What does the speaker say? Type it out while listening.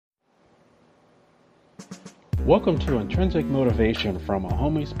Welcome to Intrinsic Motivation from a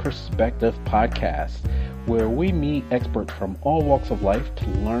Homie's Perspective podcast, where we meet experts from all walks of life to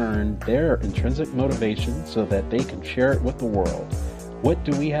learn their intrinsic motivation so that they can share it with the world. What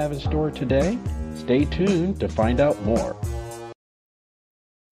do we have in store today? Stay tuned to find out more.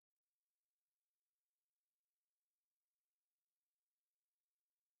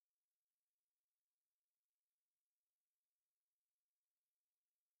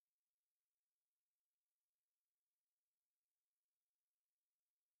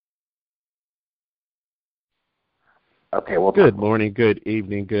 Okay, well, good morning, good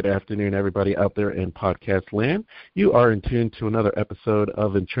evening, good afternoon, everybody out there in podcast land. You are in tune to another episode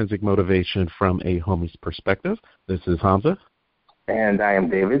of Intrinsic Motivation from a Homie's Perspective. This is Hamza. And I am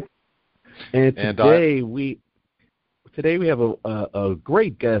David. And today we have a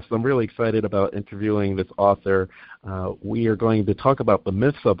great guest. I'm really excited about interviewing this author. We are going to talk about the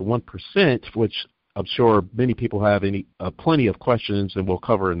myths of the 1%, which I'm sure many people have plenty of questions, and we'll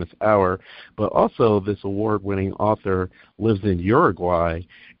cover in this hour. But also, this award-winning author lives in Uruguay,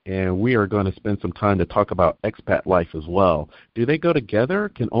 and we are going to spend some time to talk about expat life as well. Do they go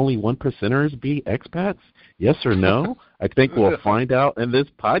together? Can only 1%ers be expats? Yes or no? I think we'll find out in this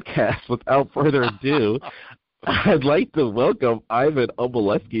podcast. Without further ado, I'd like to welcome Ivan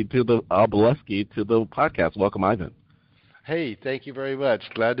Obolevsky to the podcast. Welcome, Ivan. Hey, thank you very much.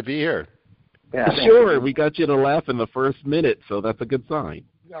 Glad to be here. Yeah, sure. We got you to laugh in the first minute, so that's a good sign.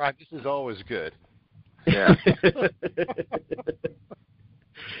 This is always good. Yeah.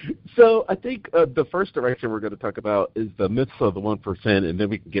 So I think the first direction we're going to talk about is the myths of the 1%, and then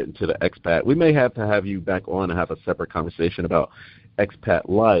we can get into the expat. We may have to have you back on and have a separate conversation about expat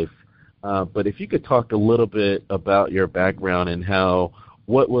life. But if you could talk a little bit about your background and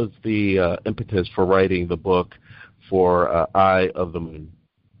what was the impetus for writing the book for Eye of the Moon?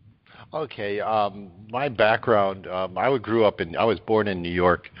 Okay, my background, I was born in New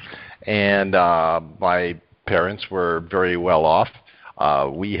York, and my parents were very well off.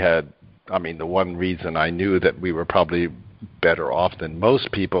 The one reason I knew that we were probably better off than most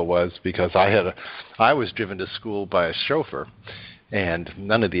people was because I was driven to school by a chauffeur, and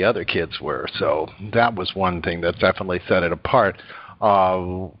none of the other kids were. So that was one thing that definitely set it apart.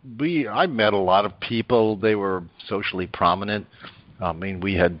 I met a lot of people. They were socially prominent.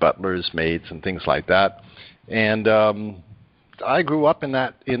 We had butlers, maids, and things like that. And I grew up in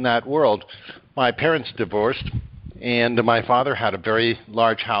that world. My parents divorced, and my father had a very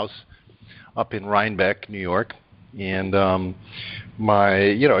large house up in Rhinebeck, New York. And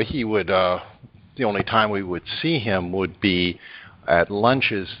he would the only time we would see him would be at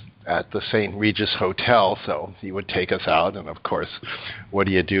lunches at the St. Regis Hotel. So he would take us out, and of course, what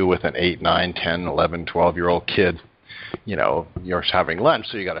do you do with an 8, 9, 10, 11, 12-year-old kid? You're having lunch,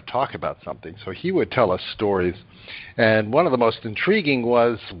 so you got to talk about something. So he would tell us stories. And one of the most intriguing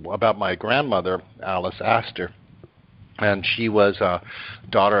was about my grandmother, Alice Astor. And she was a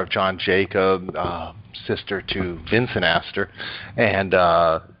daughter of John Jacob, sister to Vincent Astor. And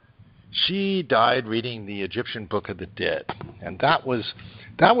she died reading the Egyptian Book of the Dead. And that was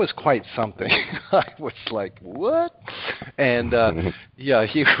quite something. I was like, what? And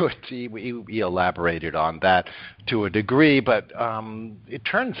he elaborated on that to a degree, but it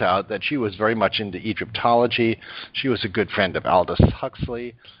turns out that she was very much into Egyptology. She was a good friend of Aldous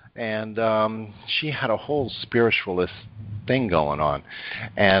Huxley, and she had a whole spiritualist thing going on.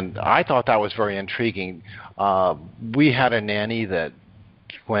 And I thought that was very intriguing. We had a nanny that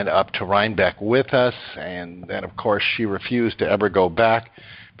went up to Rhinebeck with us, and then of course she refused to ever go back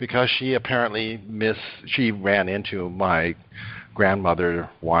because she apparently ran into my grandmother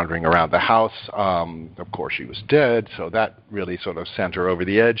wandering around the house. Of course she was dead, so that really sort of sent her over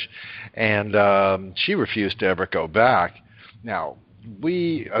the edge, and she refused to ever go back. Now,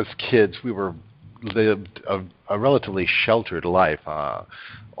 we as kids, lived a relatively sheltered life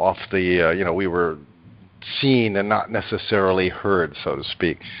we were seen and not necessarily heard, so to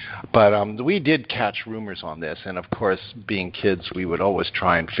speak. But we did catch rumors on this, and of course, being kids, we would always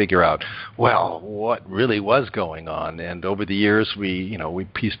try and figure out, what really was going on. And over the years, we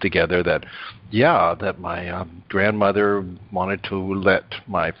pieced together that my grandmother wanted to let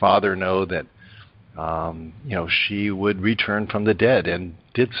my father know that she would return from the dead, and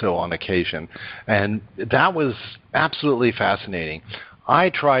did so on occasion. And that was absolutely fascinating.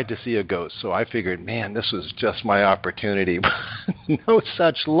 I tried to see a ghost, so I figured, man, this was just my opportunity. No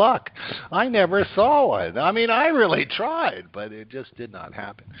such luck. I never saw one. I mean, I really tried, but it just did not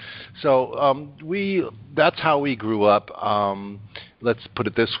happen. So that's how we grew up. Let's put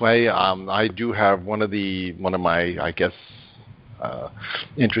it this way. I do have one of my, I guess,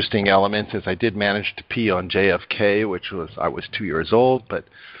 interesting elements is I did manage to pee on JFK, I was 2 years old, but,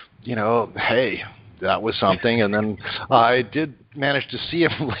 hey, that was something. And then I did manage to see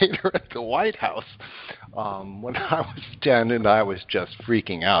him later at the White House when I was 10, and I was just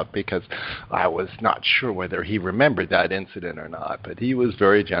freaking out because I was not sure whether he remembered that incident or not. But he was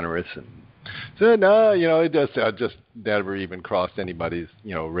very generous and said, no, it just never even crossed anybody's,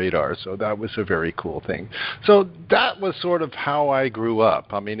 radar. So that was a very cool thing. So that was sort of how I grew up.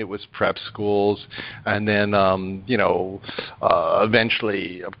 I mean, it was prep schools, and then,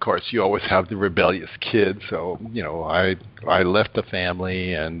 eventually, of course, you always have the rebellious kids. So, I left the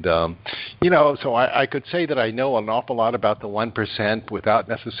family, and, so I could say that I know an awful lot about the 1% without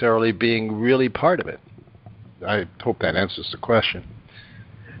necessarily being really part of it. I hope that answers the question.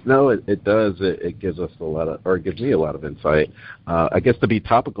 No, it does. It gives us it gives me a lot of insight. I guess to be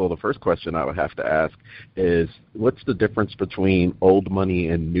topical, the first question I would have to ask is, what's the difference between old money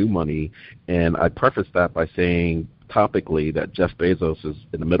and new money? And I preface that by saying topically that Jeff Bezos is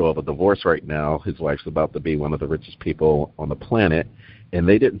in the middle of a divorce right now. His wife's about to be one of the richest people on the planet, and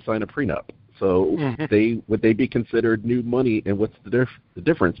they didn't sign a prenup. So would they be considered new money, and what's the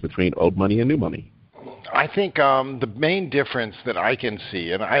difference between old money and new money? I think the main difference that I can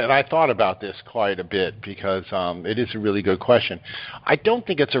see, and I thought about this quite a bit because it is a really good question. I don't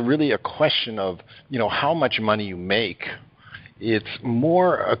think it's really a question of, how much money you make. It's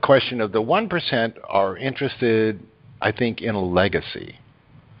more a question of the 1% are interested, I think, in a legacy.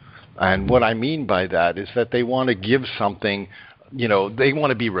 And what I mean by that is that they want to give something, they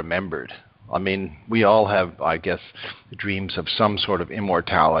want to be remembered. I mean, we all have, I guess, dreams of some sort of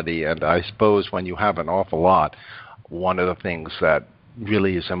immortality, and I suppose when you have an awful lot, one of the things that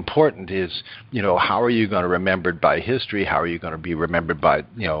really is important is, how are you going to be remembered by history? How are you going to be remembered by,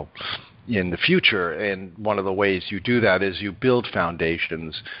 in the future? And one of the ways you do that is you build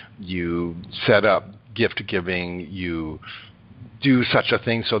foundations, you set up gift giving, you do such a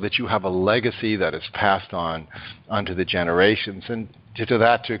thing so that you have a legacy that is passed on onto the generations. And to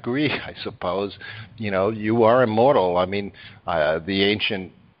that degree, I suppose, you are immortal. I mean, the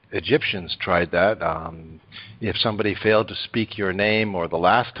ancient Egyptians tried that. If somebody failed to speak your name, or the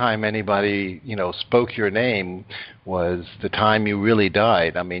last time anybody, spoke your name was the time you really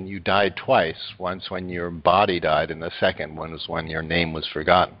died. I mean, you died twice. Once when your body died, and the second one was when your name was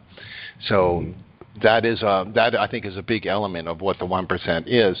forgotten. So that I think is a big element of what the 1%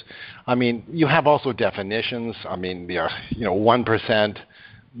 is. I mean, you have also definitions. I mean, 1%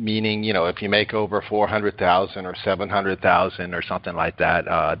 meaning, if you make over 400,000 or 700,000 or something like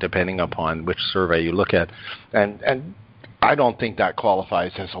that, depending upon which survey you look at. And I don't think that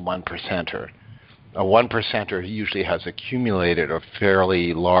qualifies as a 1%er. A 1%er usually has accumulated a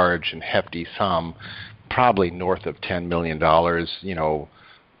fairly large and hefty sum, probably north of $10 million,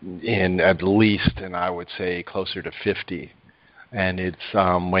 in at least, and I would say closer to 50. And it's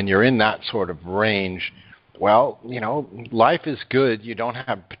when you're in that sort of range, well, life is good. You don't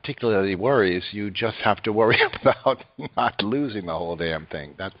have particularly worries. You just have to worry about not losing the whole damn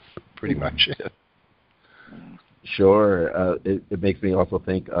thing. That's pretty much it. Sure. It makes me also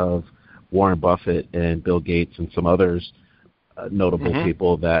think of Warren Buffett and Bill Gates and some others notable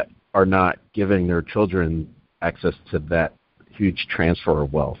people that are not giving their children access to that huge transfer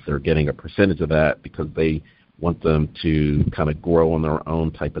of wealth. They're getting a percentage of that because they want them to kind of grow on their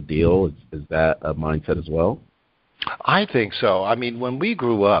own type of deal. Is that a mindset as well? I think so. I mean, when we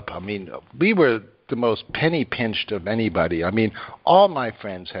grew up, we were the most penny pinched of anybody. I mean, all my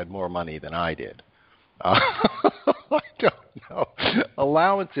friends had more money than I did. I don't know.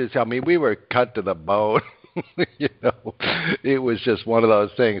 Allowances, we were cut to the bone. It was just one of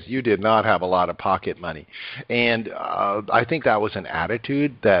those things. You did not have a lot of pocket money. And I think that was an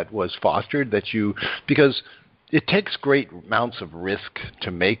attitude that was fostered because it takes great amounts of risk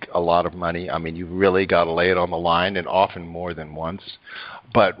to make a lot of money. I mean, you've really got to lay it on the line, and often more than once.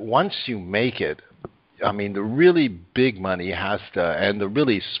 But once you make it, the really big money and the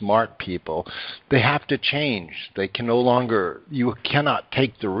really smart people, they have to change. They can you cannot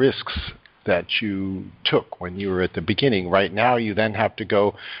take the risks that you took when you were at the beginning. Right now, you then have to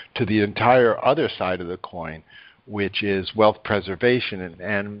go to the entire other side of the coin, which is wealth preservation.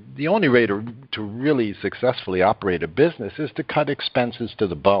 And the only way to really successfully operate a business is to cut expenses to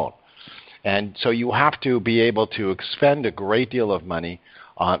the bone. And so you have to be able to expend a great deal of money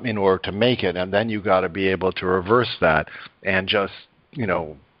in order to make it, and then you've got to be able to reverse that and just,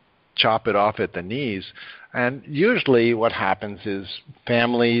 chop it off at the knees. And usually what happens is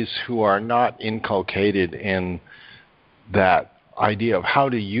families who are not inculcated in that idea of how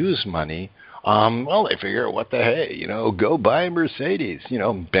to use money Well, they figure, what the hey, go buy a Mercedes.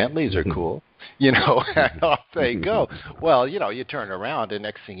 Bentleys are cool. And off they go. Well, you turn around, and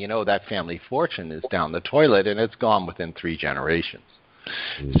next thing you know, that family fortune is down the toilet, and it's gone within 3 generations.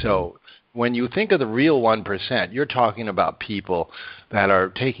 So when you think of the real 1%, you're talking about people that are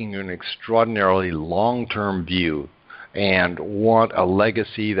taking an extraordinarily long-term view and want a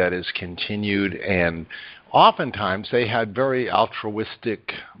legacy that is continued, and oftentimes they had very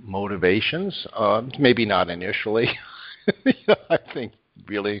altruistic motivations, maybe not initially. I think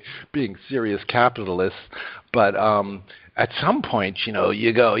really being serious capitalists, but at some point,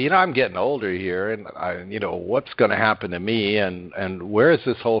 you go, I'm getting older here, and what's going to happen to me, and where is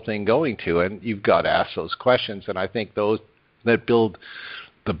this whole thing going to? And you've got to ask those questions, and I think those that build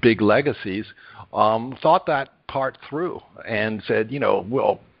the big legacies thought that part through and said,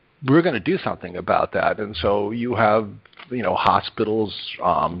 well, we're going to do something about that. And so you have, hospitals,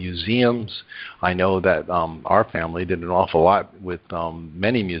 museums. I know that our family did an awful lot with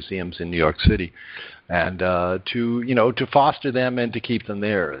many museums in New York City, and to foster them and to keep them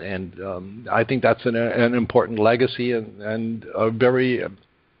there. And I think that's an important legacy and a very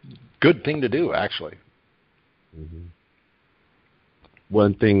good thing to do, actually. Mm-hmm.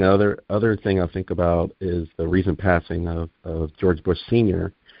 One thing, other thing I think about is the recent passing of George Bush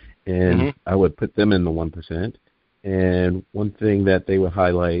Sr., and I would put them in the 1%. And one thing that they would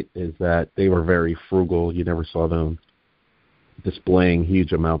highlight is that they were very frugal. You never saw them displaying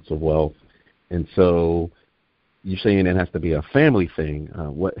huge amounts of wealth. And so you're saying it has to be a family thing.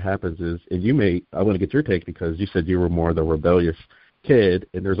 What happens is, and I want to get your take because you said you were more the rebellious kid,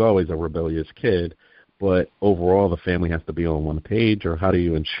 and there's always a rebellious kid, but overall the family has to be on one page, or how do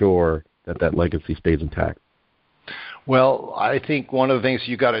you ensure that legacy stays intact? Well, I think one of the things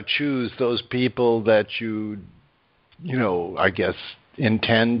you got to choose those people that you I guess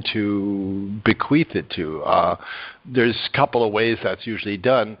intend to bequeath it to. There's a couple of ways that's usually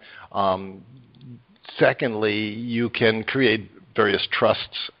done. Secondly, you can create various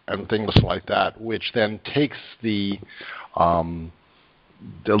trusts and things like that, which then takes the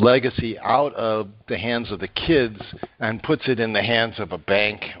legacy out of the hands of the kids and puts it in the hands of a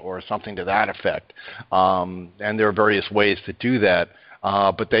bank or something to that effect. And there are various ways to do that,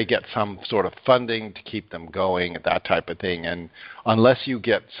 but they get some sort of funding to keep them going, that type of thing. And unless you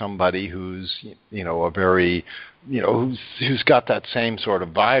get somebody who's, a very, who's got that same sort of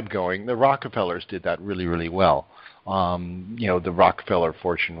vibe going, the Rockefellers did that really, really well. The Rockefeller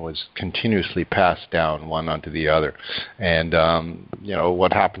fortune was continuously passed down one onto the other. And,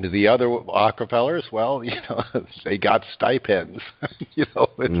 what happened to the other Rockefellers? Well, they got stipends. It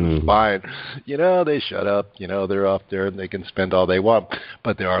was fine. They shut up. They're up there and they can spend all they want,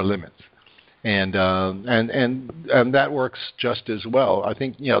 but there are limits. And that works just as well. I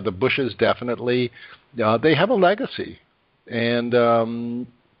think, the Bushes definitely, they have a legacy. And,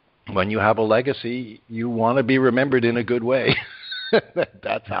 when you have a legacy, you want to be remembered in a good way.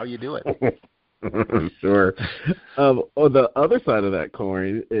 That's how you do it. Sure. On the other side of that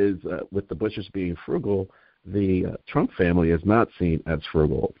coin is with the Bushes being frugal, the Trump family is not seen as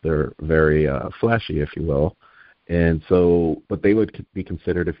frugal. They're very flashy, if you will. And so, but they would be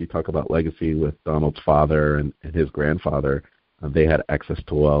considered, if you talk about legacy with Donald's father and his grandfather, they had access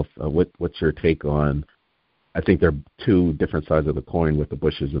to wealth. What's your take on, I think they're two different sides of the coin with the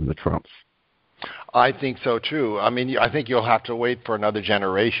Bushes and the Trumps. I think so, too. I mean, I think you'll have to wait for another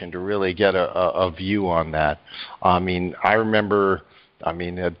generation to really get a view on that. I mean, I remember, at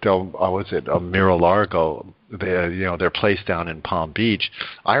Mar-a-Lago, their place down in Palm Beach.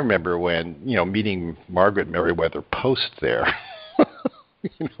 I remember when, meeting Margaret Merriweather Post there.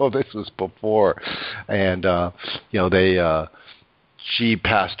 This was before. And, she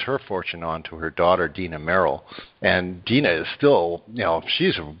passed her fortune on to her daughter, Dina Merrill. And Dina is still,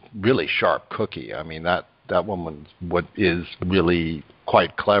 she's a really sharp cookie. I mean, that woman is really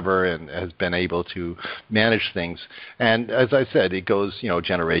quite clever and has been able to manage things. And as I said, it goes,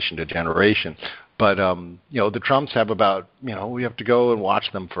 generation to generation. But, the Trumps have about, we have to go and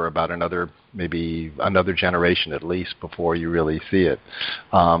watch them for about maybe another generation at least before you really see it.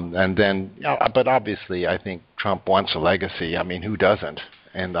 And then, but obviously I think Trump wants a legacy. I mean, who doesn't?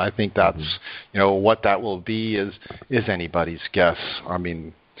 And I think that's, what that will be is anybody's guess. I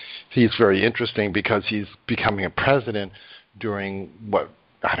mean, he's very interesting because he's becoming a president during what,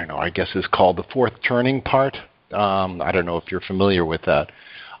 I guess is called the fourth turning part. I don't know if you're familiar with that.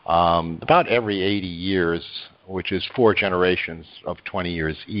 About every 80 years, which is 4 generations of 20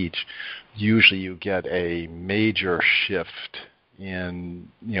 years each, usually you get a major shift in,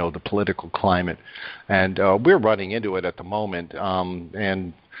 the political climate. And we're running into it at the moment.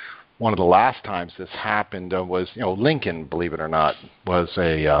 And one of the last times this happened was, Lincoln, believe it or not, was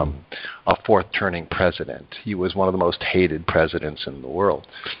a fourth turning president. He was one of the most hated presidents in the world.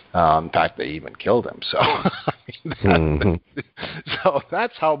 In fact, they even killed him. So, so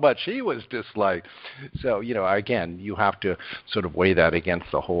that's how much he was disliked. So, again, you have to sort of weigh that against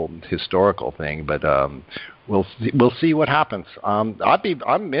the whole historical thing. But we'll see what happens.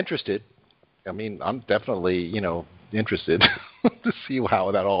 I'm interested. I mean, I'm definitely, interested to see how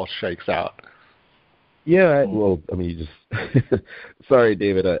that all shakes out. Yeah, well, I mean, you just sorry,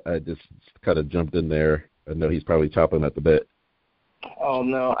 David, I just kind of jumped in there. I know he's probably chopping at the bit. Oh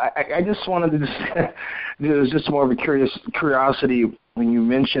no, I just wanted to it was just more of a curiosity when you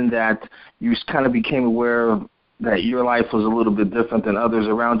mentioned that you kind of became aware that your life was a little bit different than others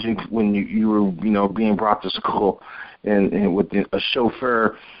around you when you were being brought to school and with a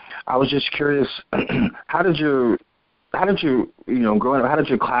chauffeur. I was just curious, how did you growing up, how did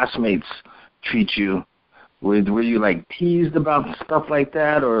your classmates treat you? Were you like teased about stuff like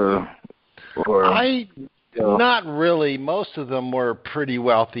that, or? Not really. Most of them were pretty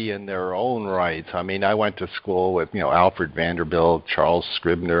wealthy in their own rights. I mean, I went to school with Alfred Vanderbilt, Charles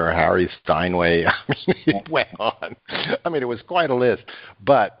Scribner, Harry Steinway. I mean, it went on. I mean, it was quite a list.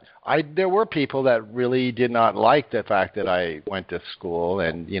 But there were people that really did not like the fact that I went to school,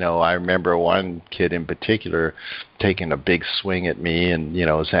 and I remember one kid in particular taking a big swing at me and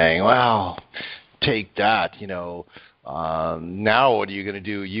saying, "Well, take that, now what are you going to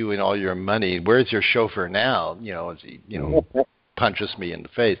do? You and all your money. Where's your chauffeur now?" As he punches me in the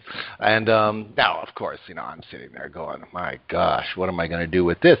face. And now, of course, I'm sitting there going, "My gosh, what am I going to do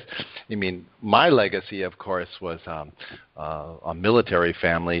with this?" I mean, my legacy, of course, was a military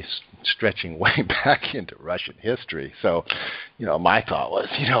family stretching way back into Russian history. So, my thought was,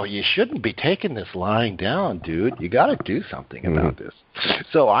 you shouldn't be taking this lying down, dude. You got to do something about this.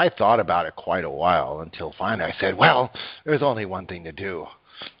 So I thought about it quite a while until finally I said, well, there's only one thing to do,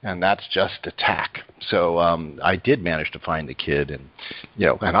 and that's just attack. So I did manage to find the kid, and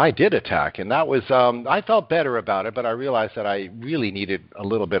and I did attack, and that was I felt better about it, but I realized that I really needed a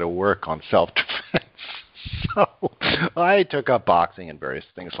little bit of work on self-defense. So I took up boxing and various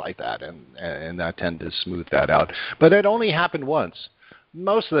things like that, and that tended to smooth that out. But it only happened once.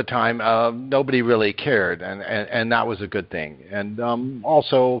 Most of the time, nobody really cared, and that was a good thing. And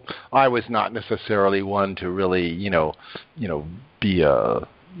also, I was not necessarily one to really, be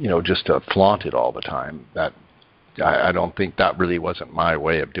just to flaunt it all the time. That I don't think that really wasn't my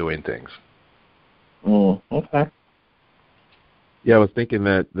way of doing things. Okay. Yeah, I was thinking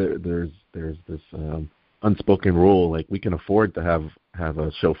that there's this unspoken rule, like we can afford to have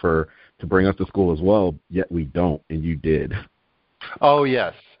a chauffeur to bring us to school as well, yet we don't, and you did. Oh,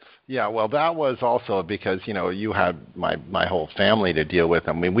 yes. Yeah, well, that was also because, you had my whole family to deal with.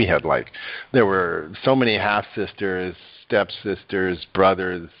 I mean, we had there were so many half-sisters, stepsisters,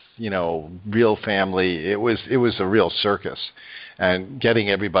 brothers, real family. It was a real circus. And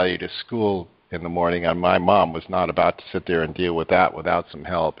getting everybody to school in the morning, and my mom was not about to sit there and deal with that without some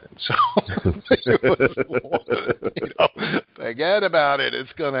help. And so, it was, forget about it.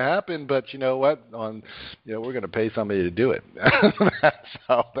 It's going to happen, but you know what? We're going to pay somebody to do it. That's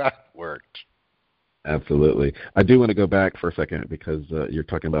how that worked. Absolutely. I do want to go back for a second because you're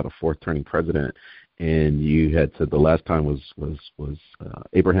talking about a fourth turning president, and you had said the last time was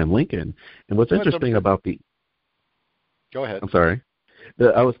Abraham Lincoln. And what's interesting about the... Go ahead. I'm sorry.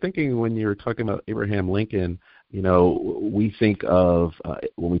 I was thinking when you were talking about Abraham Lincoln, we think of,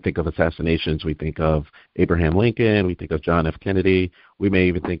 when we think of assassinations, we think of Abraham Lincoln, we think of John F. Kennedy, we may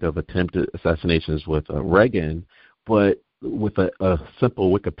even think of attempted assassinations with Reagan, but with a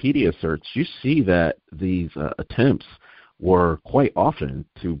simple Wikipedia search, you see that these attempts were quite often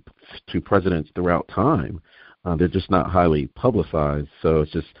to presidents throughout time. They're just not highly publicized, so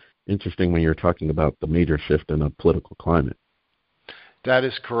it's just interesting when you're talking about the major shift in the political climate. That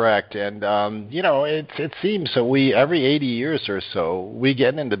is correct, and it seems so. We every 80 years or so we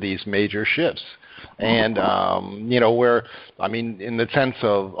get into these major shifts, and where in the sense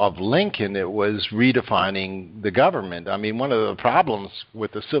of Lincoln, it was redefining the government. I mean, one of the problems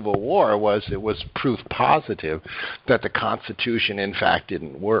with the Civil War was it was proof positive that the Constitution, in fact,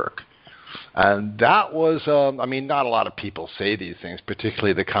 didn't work. And that was, not a lot of people say these things,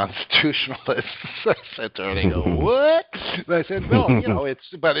 particularly the constitutionalists. I said to her, they go, what? And I said, no,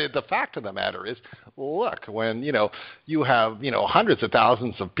 the fact of the matter is, look, when, you have, hundreds of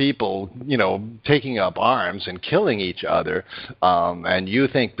thousands of people, taking up arms and killing each other, and you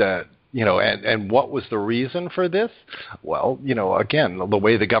think that And what was the reason for this? Well, again, the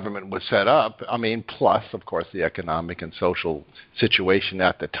way the government was set up, plus, of course, the economic and social situation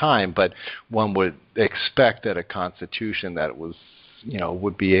at the time, but one would expect that a constitution that was,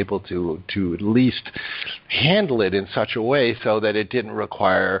 would be able to at least handle it in such a way so that it didn't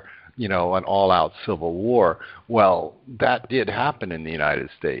require, an all-out civil war. Well, that did happen in the United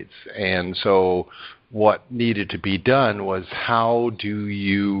States. And so what needed to be done was, how do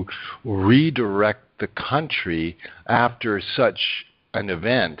you redirect the country after such an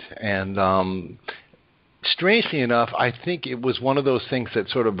event? And strangely enough, I think it was one of those things that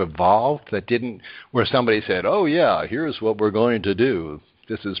sort of evolved, where somebody said, oh yeah, here's what we're going to do.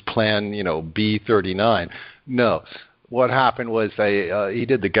 This is plan, B-39. No. What happened was he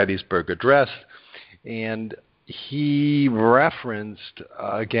did the Gettysburg Address, and he referenced,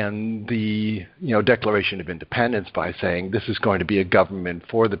 again, the Declaration of Independence by saying this is going to be a government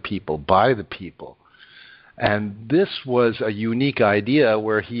for the people, by the people. And this was a unique idea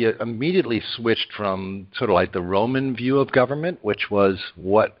where he immediately switched from sort of like the Roman view of government, which was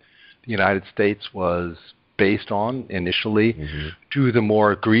what the United States was based on initially, to the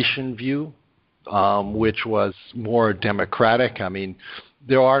more Grecian view, which was more democratic.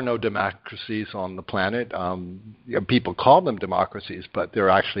 There are no democracies on the planet. People call them democracies, but they're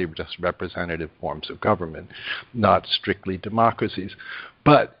actually just representative forms of government, not strictly democracies.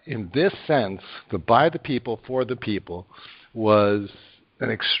 But in this sense, the by the people, for the people was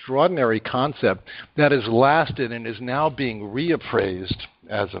an extraordinary concept that has lasted and is now being reappraised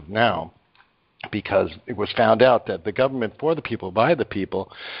as of now, because it was found out that the government for the people, by the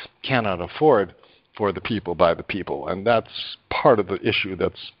people, cannot afford for the people, by the people. And that's part of the issue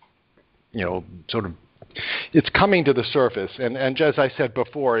that's, sort of, it's coming to the surface. And as I said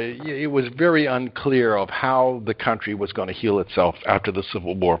before, it was very unclear of how the country was going to heal itself after the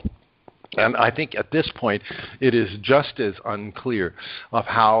Civil War. And I think at this point, it is just as unclear of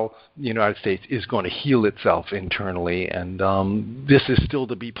how the United States is going to heal itself internally. And this is still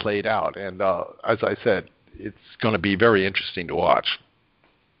to be played out. And as I said, it's going to be very interesting to watch.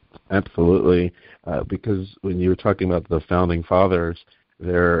 Absolutely. Because when you were talking about the Founding Fathers,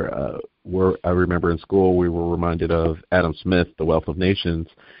 I remember in school we were reminded of Adam Smith, The Wealth of Nations,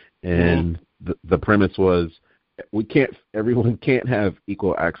 and the premise was everyone can't have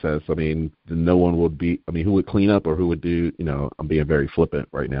equal access. No one would be, who would clean up or who would do, I'm being very flippant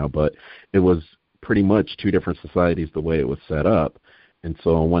right now, but it was pretty much two different societies the way it was set up. And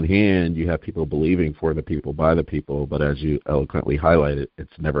so on one hand, you have people believing for the people, by the people, but as you eloquently highlighted,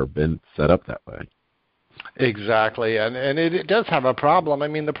 it's never been set up that way. Exactly, and it does have a problem.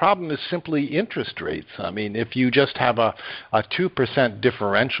 The problem is simply interest rates. If you just have a 2%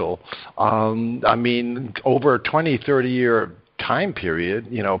 differential, over a 20, 30-year time period,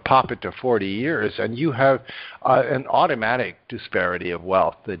 pop it to 40 years, and you have an automatic disparity of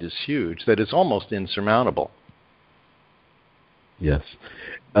wealth that is huge, that is almost insurmountable. Yes.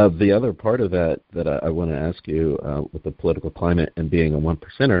 The other part of that I want to ask you, with the political climate and being a one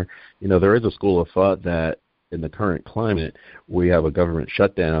percenter, there is a school of thought that in the current climate, we have a government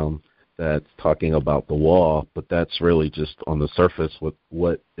shutdown that's talking about the wall, but that's really just on the surface with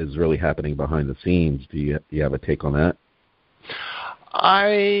what is really happening behind the scenes. Do you have a take on that?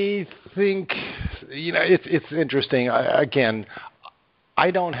 I think, it's interesting. I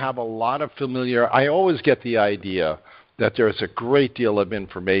don't have a lot of I always get the idea that there's a great deal of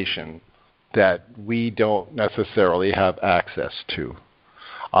information that we don't necessarily have access to.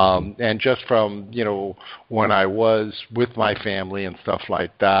 And just from, when I was with my family and stuff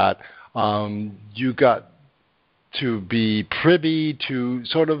like that, you got to be privy to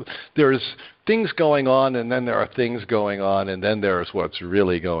sort of, there's things going on, and then there are things going on, and then there's what's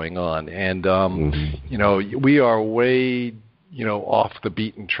really going on. And, we are way, off the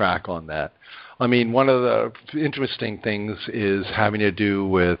beaten track on that. One of the interesting things is having to do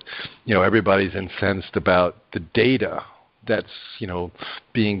with, everybody's incensed about the data that's,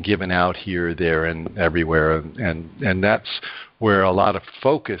 being given out here, there, and everywhere, and that's where a lot of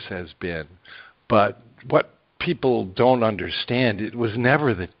focus has been. But what people don't understand, it was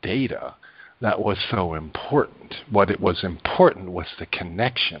never the data that was so important. What it was important was the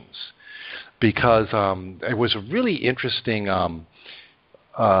connections, because it was a really interesting.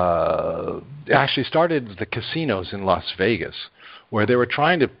 Actually started with the casinos in Las Vegas, where they were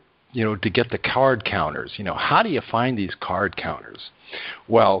trying to, to get the card counters. How do you find these card counters?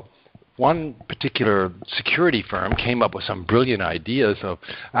 Well, one particular security firm came up with some brilliant ideas of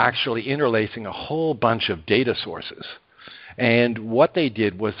actually interlacing a whole bunch of data sources. And what they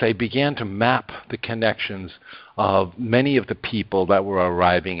did was they began to map the connections of many of the people that were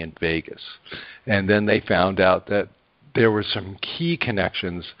arriving in Vegas. And then they found out that there were some key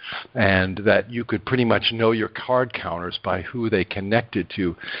connections, and that you could pretty much know your card counters by who they connected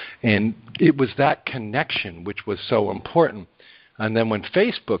to. And it was that connection which was so important. And then when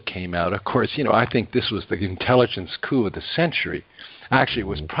Facebook came out, of course, I think this was the intelligence coup of the century. Actually, it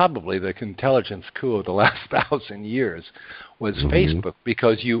was probably the intelligence coup of the last 1,000 years, was Facebook,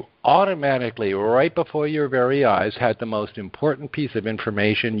 because you automatically, right before your very eyes, had the most important piece of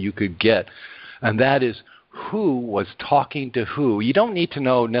information you could get, and that is who was talking to who. You don't need to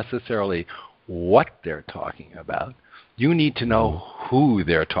know necessarily what they're talking about. You need to know who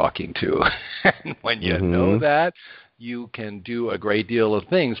they're talking to. And when you know that, you can do a great deal of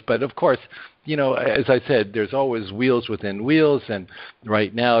things. But of course, as I said, there's always wheels within wheels. And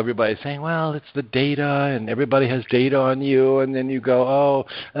right now everybody's saying, well, it's the data, and everybody has data on you. And then you go,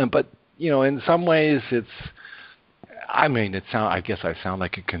 but in some ways I guess I sound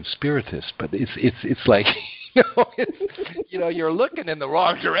like a conspiratist, but it's like, you're looking in the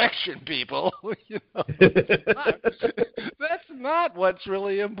wrong direction, people. That's not what's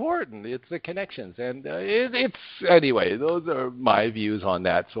really important. It's the connections, and anyway. Those are my views on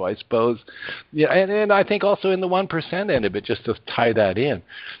that. So I suppose, and I think also in the 1% end of it, just to tie that in,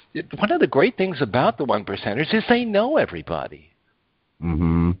 one of the great things about the 1%ers is they know everybody.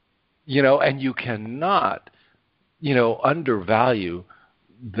 And you cannot undervalue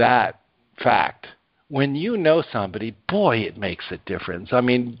that fact. When you know somebody, boy, it makes a difference. I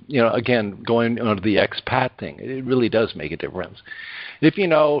mean, again, going on to the expat thing, it really does make a difference. If you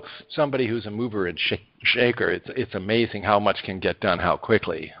know somebody who's a mover and shaker, it's amazing how much can get done how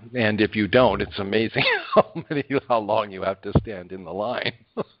quickly. And if you don't, it's amazing how long you have to stand in the line.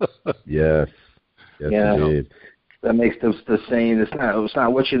 Yes, indeed. That makes the saying, it's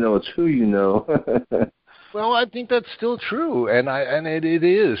not what you know, it's who you know. Well, I think that's still true, and it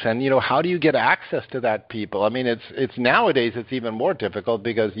is. And how do you get access to that people? I mean, it's nowadays it's even more difficult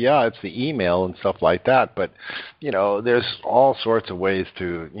because it's the email and stuff like that. But there's all sorts of ways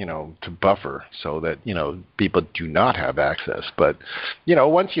to to buffer so that people do not have access. But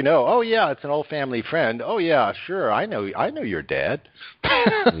once it's an old family friend. Oh yeah, sure, I know your dad.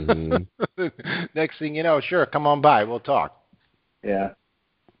 Next thing you know, sure, come on by, we'll talk. Yeah.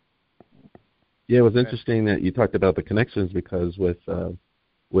 Yeah, it was interesting that you talked about the connections, because with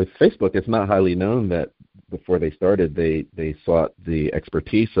Facebook, it's not highly known that before they started, they sought the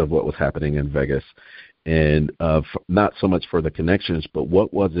expertise of what was happening in Vegas, and not so much for the connections, but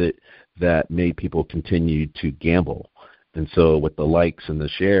what was it that made people continue to gamble. And so with the likes and the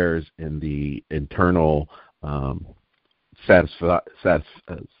shares and the internal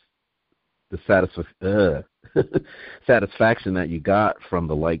satisfaction that you got from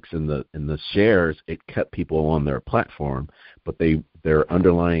the likes and the shares, it kept people on their platform. But their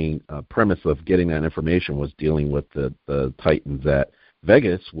underlying premise of getting that information was dealing with the titans at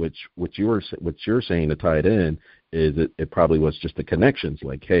Vegas, which you're saying, to tie it in, is it probably was just the connections.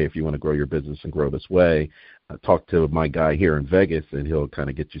 Like, hey, if you want to grow your business and grow this way, talk to my guy here in Vegas, and he'll kind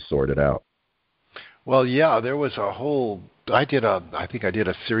of get you sorted out. Well, yeah, there was a whole. I think I did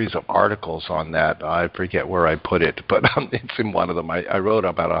a series of articles on that. I forget where I put it, but it's in one of them. I wrote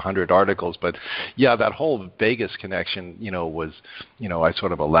about 100 articles, but yeah, that whole Vegas connection, was, I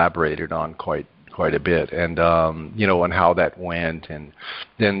sort of elaborated on quite a bit, and and how that went, and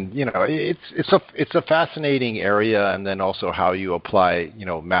then it's a fascinating area, and then also how you apply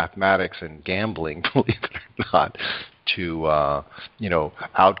mathematics and gambling, believe it or not, to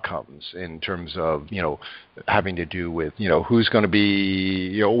outcomes in terms of having to do with who's going to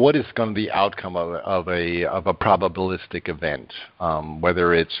be what is going to be the outcome of a probabilistic event,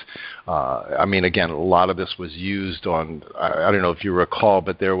 whether it's again, a lot of this was used on I don't know if you recall,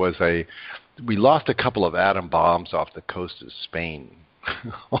 but we lost a couple of atom bombs off the coast of Spain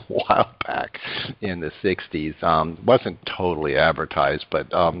a while back in the 60s. Wasn't totally advertised, but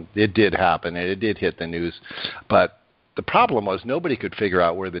it did happen, and it did hit the news. But the problem was nobody could figure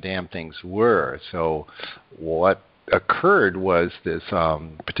out where the damn things were. So what occurred was this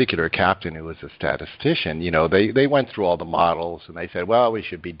particular captain who was a statistician, they went through all the models, and they said, well, we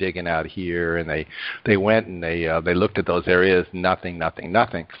should be digging out here. And they went and they looked at those areas, nothing.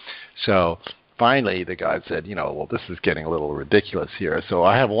 So finally, the guy said, well, this is getting a little ridiculous here. So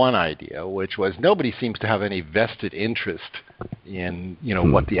I have one idea, which was nobody seems to have any vested interest in,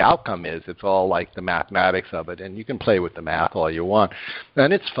 what the outcome is. It's all like the mathematics of it, and you can play with the math all you want,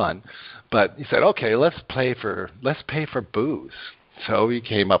 and it's fun. But he said, okay, let's pay for booze. So he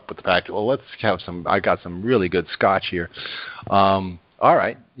came up with the fact, well, let's have some. I got some really good scotch here. All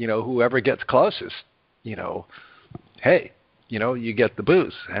right, whoever gets closest, hey, you get the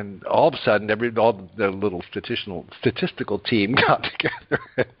booze. And all of a sudden, all the little statistical team got together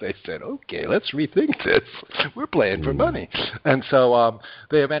and they said, okay, let's rethink this. We're playing for money. And so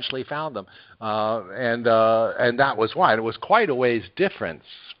they eventually found them. And that was why. And it was quite a ways difference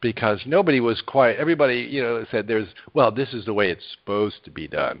because everybody, said this is the way it's supposed to be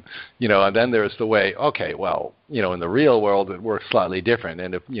done. And then there's the way, okay, well, in the real world it works slightly different.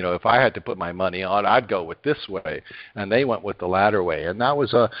 And if I had to put my money on, I'd go with this way. And they went with the latter way. And that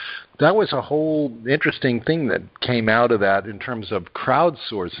was a whole interesting thing that came out of that in terms of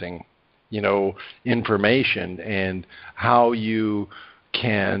crowdsourcing, information and how you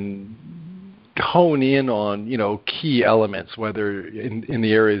can hone in on, key elements, whether in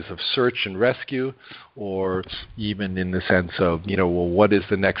the areas of search and rescue or even in the sense of, what is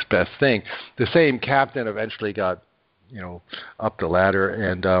the next best thing. The same captain eventually got, up the ladder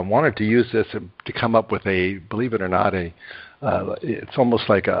and wanted to use this to come up with believe it or not, it's almost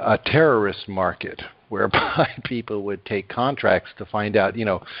like a terrorist market whereby people would take contracts to find out,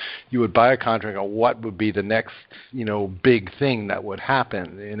 you would buy a contract on what would be the next, big thing that would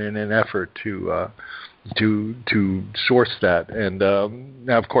happen in an effort to source that. And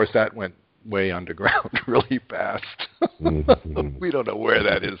now, of course, that went way underground really fast. Mm-hmm. We don't know where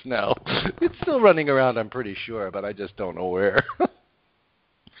that is now. It's still running around, I'm pretty sure, but I just don't know where.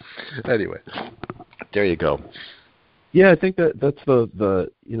 Anyway, there you go. Yeah, I think that's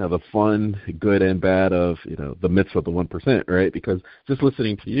the fun, good and bad of the myths of the 1%, right? Because just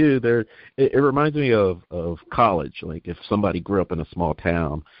listening to you, it reminds me of college. Like if somebody grew up in a small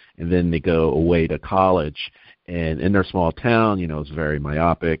town and then they go away to college, and in their small town, it's very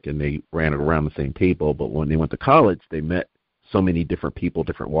myopic and they ran around the same people. But when they went to college, they met so many different people,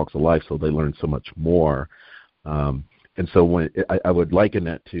 different walks of life, so they learned so much more. And so when I would liken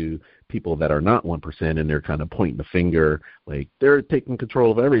that to people that are not 1% and they're kind of pointing the finger, like they're taking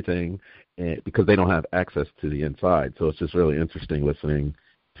control of everything because they don't have access to the inside. So it's just really interesting listening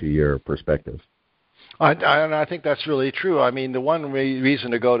to your perspective. I think that's really true. I mean, the one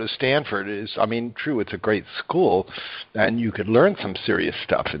reason to go to Stanford is, true, it's a great school, and you could learn some serious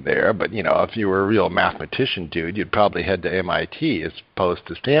stuff in there. But, if you were a real mathematician dude, you'd probably head to MIT as opposed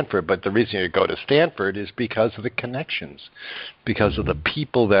to Stanford. But the reason you go to Stanford is because of the connections, because of the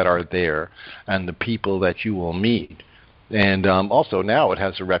people that are there and the people that you will meet. And also now it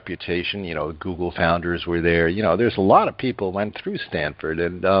has a reputation, Google founders were there. There's a lot of people went through Stanford,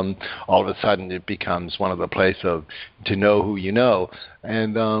 and all of a sudden it becomes one of the places to know who you know.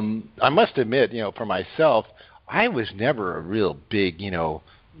 And I must admit, for myself, I was never a real big,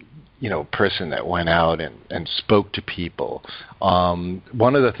 person that went out and spoke to people.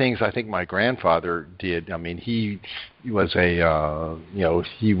 One of the things I think my grandfather did, he was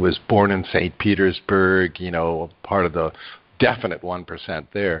he was born in St. Petersburg, part of the definite 1%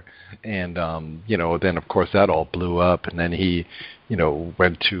 there. And, then of course that all blew up. And then he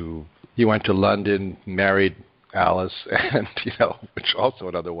went to London, married Alice, and, which also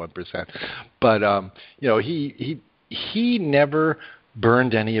another 1%. But, he never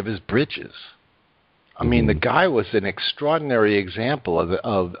burned any of his bridges. The guy was an extraordinary example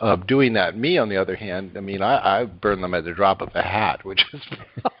of doing that. Me, on the other hand, I burn them at the drop of a hat, which is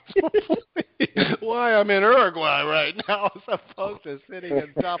why I'm in Uruguay right now as opposed to sitting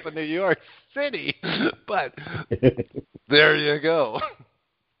on top of New York City. But there you go.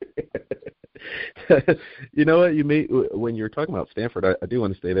 You know what? When you're talking about Stanford, I do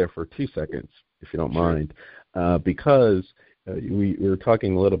want to stay there for 2 seconds, if you don't mind, because we were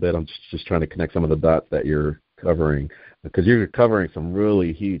talking a little bit. I'm just trying to connect some of the dots that you're covering, because you're covering some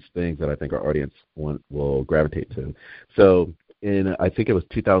really huge things that I think our audience will gravitate to. So I think it was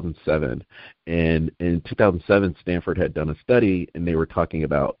 2007, and in 2007, Stanford had done a study, and they were talking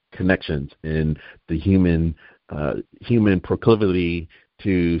about connections and the human proclivity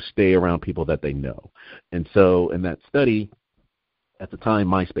to stay around people that they know. And so in that study, at the time,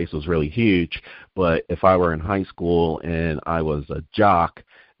 MySpace was really huge, but if I were in high school and I was a jock,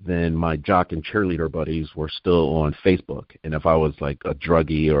 then my jock and cheerleader buddies were still on Facebook. And if I was like a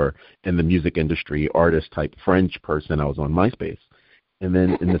druggie or in the music industry, artist-type fringe person, I was on MySpace. And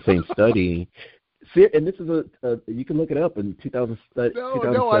then in the same study, and this is you can look it up in 2007.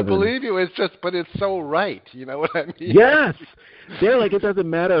 No, I believe you. But it's so right. You know what I mean? Yes. They're like, it doesn't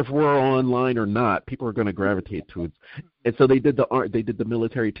matter if we're online or not. People are going to gravitate to it. And so they did the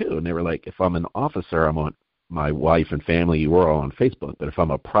military too. And they were like, if I'm an officer, I'm on my wife and family, we're all on Facebook. But if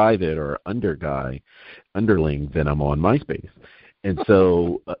I'm a private or underling, then I'm on MySpace. And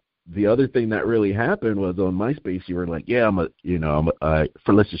so the other thing that really happened was on MySpace, you were like, yeah,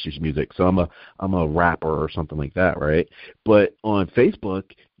 for let's just use music. So I'm a rapper or something like that, right? But on Facebook,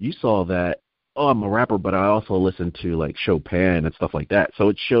 you saw that, oh, I'm a rapper, but I also listen to like Chopin and stuff like that. So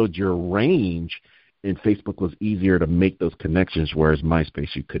it showed your range, and Facebook was easier to make those connections, whereas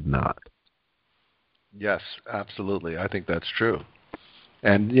MySpace you could not. Yes, absolutely. I think that's true.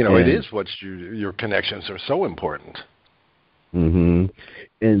 And, it is your connections are so important. Mm-hmm.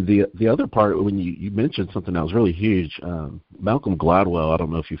 And the other part, when you mentioned something that was really huge, Malcolm Gladwell, I don't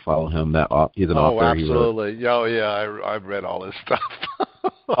know if you follow him. He's an author. Oh, absolutely. I've read all his stuff.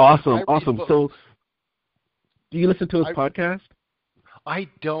 Awesome. So do you listen to his podcast? I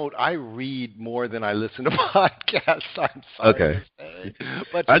don't. I read more than I listen to podcasts. I'm sorry to say.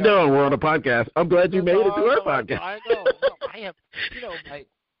 But, I know we're on a podcast. I'm glad you made it to our podcast. I know. I have,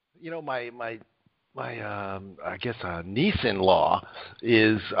 I guess niece-in-law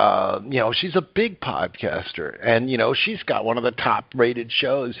is, she's a big podcaster, and she's got one of the top-rated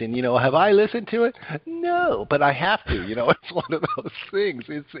shows. And have I listened to it? No, but I have to. It's one of those things.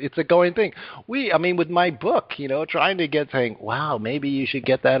 It's a going thing. With my book, trying to saying, wow, maybe you should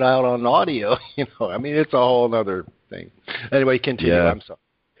get that out on audio. It's a whole other thing. Anyway, continue. Yeah. I'm sorry.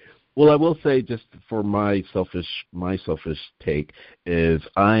 Well, I will say, just for my selfish take, is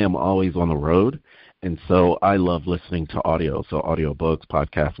I am always on the road, and so I love listening to audio, so audiobooks,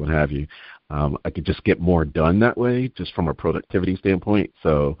 podcasts, what have you. I could just get more done that way, just from a productivity standpoint.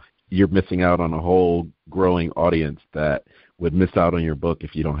 So you're missing out on a whole growing audience that would miss out on your book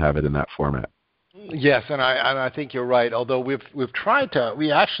if you don't have it in that format. Yes, and I think you're right. Although we've tried to,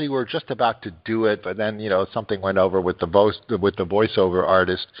 we actually were just about to do it, but then something went over with the voiceover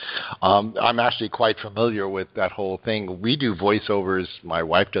artist. I'm actually quite familiar with that whole thing. We do voiceovers. My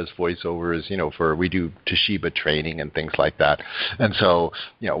wife does voiceovers. We do Toshiba training and things like that. And so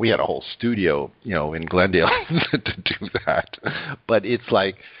we had a whole studio in Glendale to do that. But it's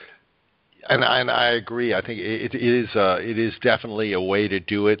like. And I agree. I think it is definitely a way to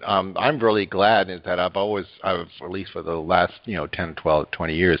do it. I'm really glad that I've at least for the last 10, 12,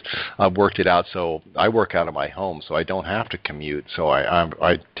 20 years, I've worked it out. So I work out of my home, so I don't have to commute. So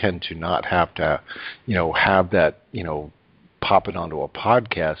I tend to not have to have that pop it onto a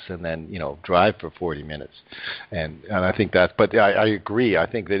podcast and then drive for 40 minutes, and I think that. But I agree. I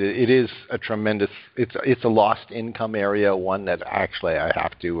think that it is a tremendous. It's a lost income area, one that actually I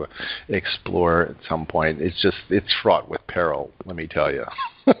have to explore at some point. It's fraught with peril. Let me tell you.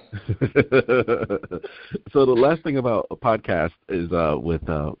 So the last thing about a podcast is with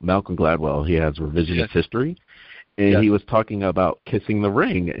Malcolm Gladwell. He has Revisionist History. And He was talking about kissing the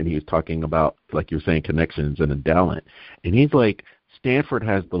ring, and he was talking about, like you were saying, connections and endowment. And he's like, Stanford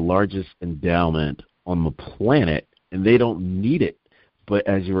has the largest endowment on the planet, and they don't need it. But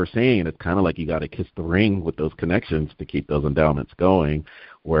as you were saying, it's kind of like you got to kiss the ring with those connections to keep those endowments going,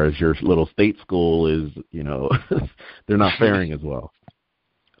 whereas your little state school is, they're not faring as well.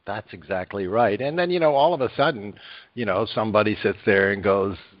 That's exactly right. And then, all of a sudden, somebody sits there and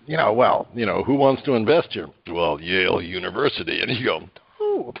goes, who wants to invest here? Well, Yale University. And you go,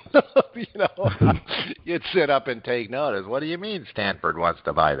 who? You'd sit up and take notice. What do you mean Stanford wants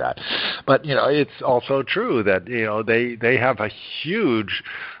to buy that? But, it's also true that, they have a huge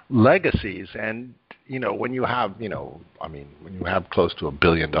legacies. And, when you have, when you have close to $1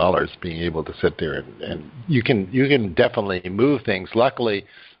 billion, being able to sit there and you can definitely move things. Luckily,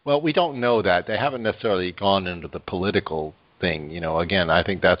 well, we don't know that. They haven't necessarily gone into the political thing. Again, I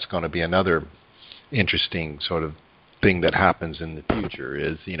think that's going to be another interesting sort of thing that happens in the future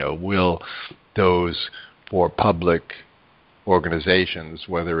is, will those for public organizations,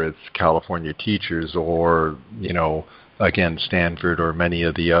 whether it's California Teachers or, again, Stanford or many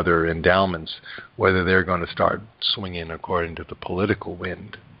of the other endowments, whether they're going to start swinging according to the political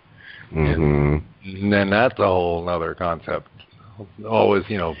wind. Mm-hmm. And then that's a whole other concept. Always,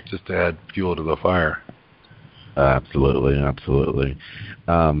 just to add fuel to the fire. Absolutely.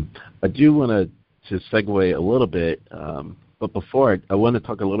 I do want to segue a little bit, but before I want to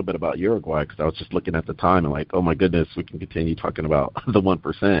talk a little bit about Uruguay, because I was just looking at the time and like, oh my goodness, we can continue talking about the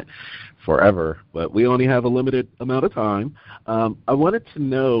 1% forever, but we only have a limited amount of time. I wanted to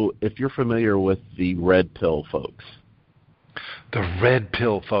know if you're familiar with the Red Pill folks. The Red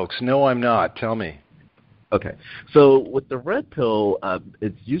Pill folks? No, I'm not. Tell me. Okay, so with the Red Pill,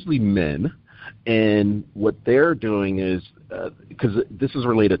 it's usually men, and what they're doing is, because this is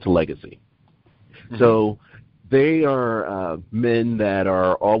related to legacy, so They are men that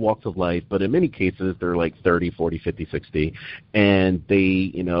are all walks of life, but in many cases they're like 30, 40, 50, 60, and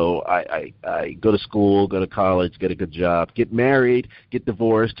they, I go to school, go to college, get a good job, get married, get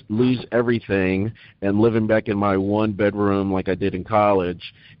divorced, lose everything, and living back in my one bedroom like I did in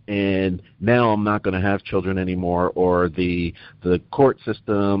college, and now I'm not going to have children anymore, or the court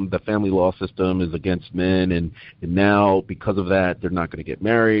system, the family law system is against men, and now because of that they're not going to get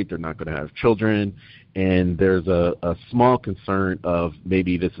married, they're not going to have children. And there's a small concern of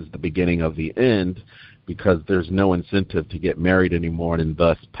maybe this is the beginning of the end because there's no incentive to get married anymore and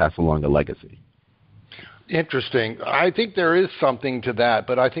thus pass along a legacy. Interesting. I think there is something to that,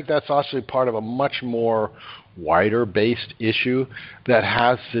 but I think that's actually part of a much more wider-based issue that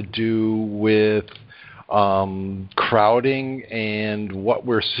has to do with crowding and what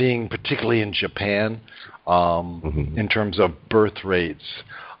we're seeing, particularly in Japan, in terms of birth rates.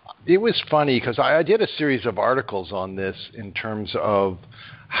 It was funny because I did a series of articles on this in terms of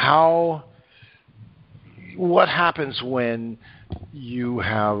what happens when you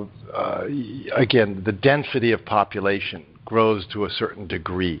have, again, the density of population grows to a certain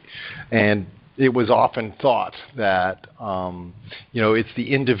degree. And it was often thought that, it's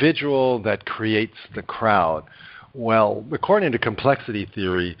the individual that creates the crowd. Well, according to complexity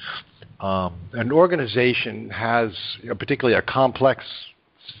theory, an organization has particularly a complex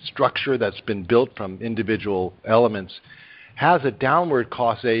structure that's been built from individual elements has a downward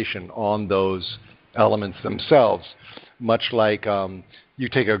causation on those elements themselves, much like you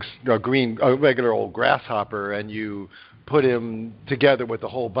take a regular old grasshopper and you put him together with a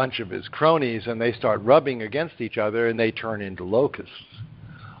whole bunch of his cronies and they start rubbing against each other and they turn into locusts.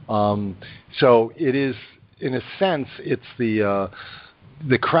 So it is, in a sense, it's the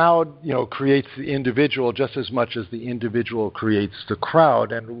crowd, creates the individual just as much as the individual creates the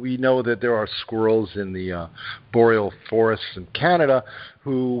crowd. And we know that there are squirrels in the boreal forests in Canada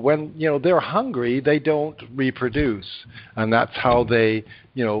who, when they're hungry, they don't reproduce, and that's how they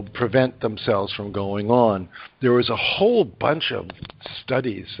prevent themselves from going on. There was a whole bunch of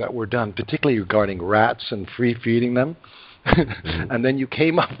studies that were done, particularly regarding rats and free feeding them. And then you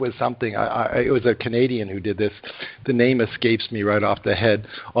came up with something. It was a Canadian who did this. The name escapes me right off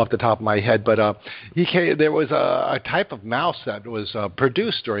the top of my head. But there was a type of mouse that was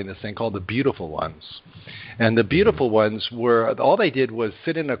produced during this thing called the beautiful ones. And the beautiful ones were, all they did was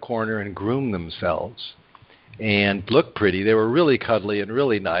sit in a corner and groom themselves and look pretty. They were really cuddly and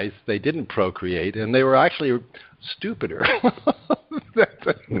really nice. They didn't procreate, and they were actually stupider than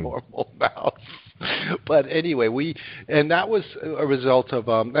a normal mouse. But anyway, that was a result of,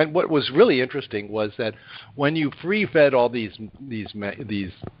 and what was really interesting was that when you free-fed all these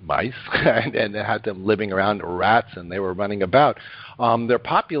mice and had them living around rats and they were running about, their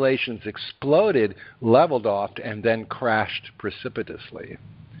populations exploded, leveled off, and then crashed precipitously.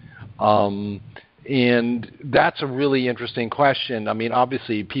 And that's a really interesting question. I mean,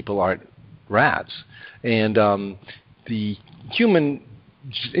 obviously people aren't rats, and the human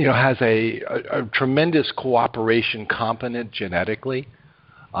has a tremendous cooperation component genetically,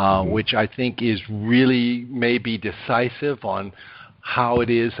 which I think is really maybe decisive on how it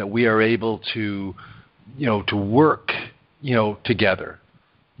is that we are able to work, together,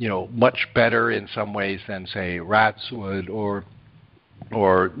 much better in some ways than, say, rats would or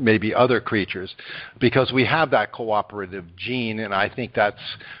maybe other creatures, because we have that cooperative gene, and I think that's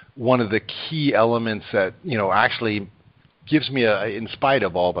one of the key elements that, actually gives me, in spite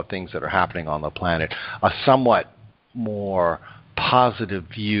of all the things that are happening on the planet, a somewhat more positive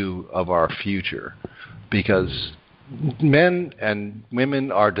view of our future, because men and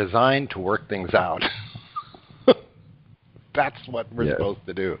women are designed to work things out. That's what we're supposed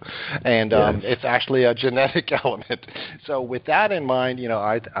to do, and it's actually a genetic element. So with that in mind,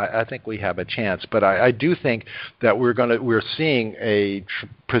 I think we have a chance. But I do think that we're seeing a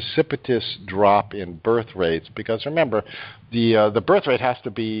precipitous drop in birth rates, because remember, the birth rate has to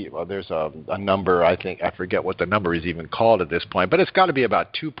be, there's a number, I think, I forget what the number is even called at this point, but it's got to be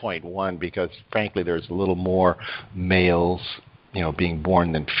about 2.1, because frankly there's a little more males being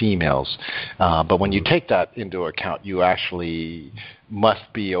born than females. But when you take that into account, you actually must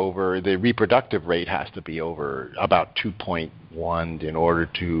be over, the reproductive rate has to be over about 2.1 in order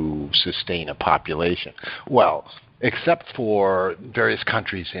to sustain a population. Well, except for various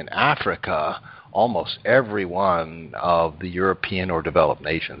countries in Africa, almost every one of the European or developed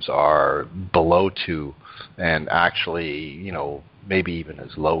nations are below 2, and actually, maybe even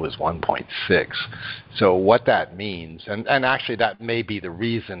as low as 1.6. So what that means, and actually that may be the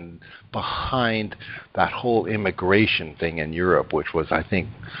reason behind that whole immigration thing in Europe, which was, I think,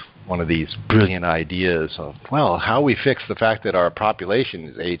 one of these brilliant ideas of, well, how we fix the fact that our population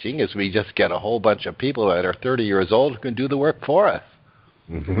is aging is we just get a whole bunch of people that are 30 years old who can do the work for us.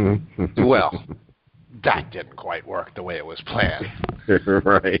 Well, that didn't quite work the way it was planned.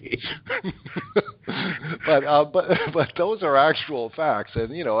 Right. but those are actual facts,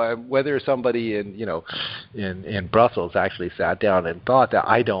 and whether somebody in Brussels actually sat down and thought that,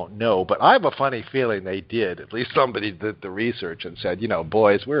 I don't know, but I have a funny feeling they did. At least somebody did the research and said,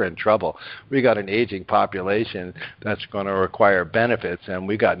 boys, we're in trouble. We got an aging population that's going to require benefits, and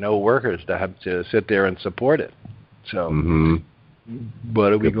we got no workers to have to sit there and support it. So,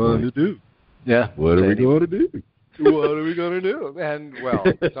 what are we going to do? Yeah. What are we going to do? What are we going to do? And, well,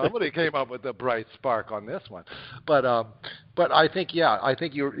 somebody came up with a bright spark on this one. But I think,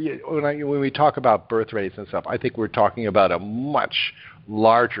 when we talk about birth rates and stuff, I think we're talking about a much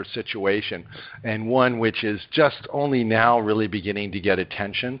larger situation, and one which is just only now really beginning to get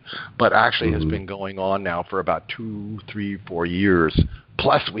attention, but actually has been going on now for about 2, 3, 4 years.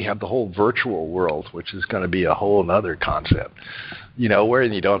 Plus, we have the whole virtual world, which is going to be a whole other concept, where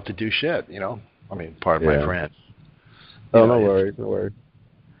you don't have to do shit, pardon my French. Oh, no worries.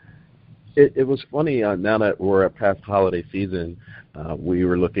 It was funny, now that we're at past holiday season, we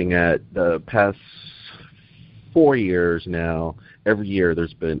were looking at the past 4 years now. Every year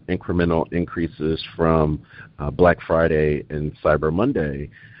there's been incremental increases from Black Friday and Cyber Monday.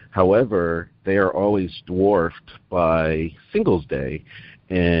 However, they are always dwarfed by Singles Day,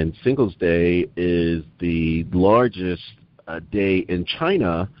 and Singles Day is the largest day in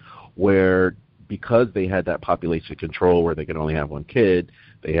China, where because they had that population control where they can only have one kid,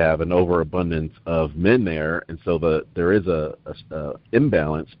 they have an overabundance of men there, and so there is a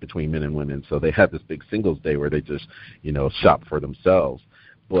imbalance between men and women. So they have this big Singles Day where they just shop for themselves.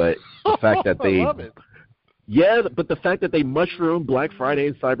 But the fact that they but the fact that they mushroom Black Friday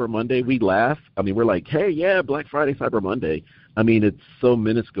and Cyber Monday, we laugh. We're like, hey, yeah, Black Friday, Cyber Monday. It's so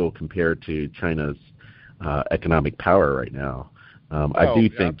minuscule compared to China's economic power right now. I do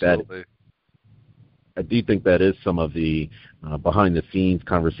think that is some of the behind-the-scenes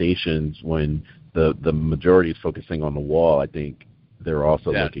conversations when the majority is focusing on the wall. I think they're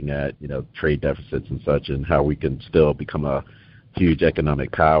also looking at trade deficits and such, and how we can still become a huge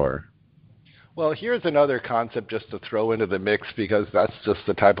economic power. Well, here's another concept just to throw into the mix, because that's just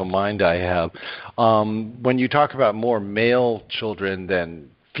the type of mind I have. When you talk about more male children than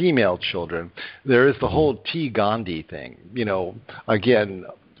female children, there is the whole T. Gandhi thing. Again,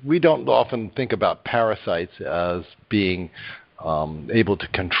 we don't often think about parasites as being able to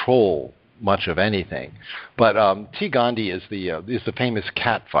control much of anything, but T. Gandhi is the famous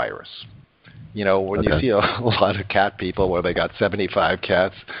cat virus. When you see a lot of cat people where they got 75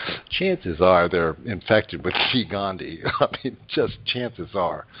 cats, chances are they're infected with T. Gandhi. Just chances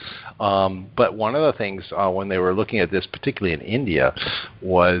are. But one of the things when they were looking at this, particularly in India,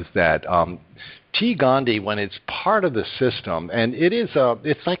 was that T. Gandhi, when it's part of the system, and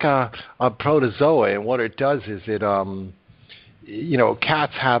it's like a protozoa, and what it does is it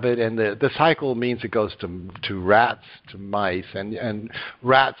cats have it, and the cycle means it goes to rats, to mice, and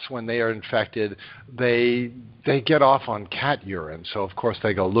rats, when they are infected, they get off on cat urine. So of course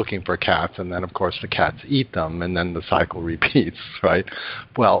they go looking for cats, and then of course the cats eat them, and then the cycle repeats, right?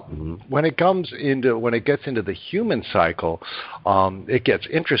 Well, when it gets into the human cycle, it gets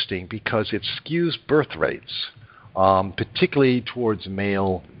interesting because it skews birth rates, particularly towards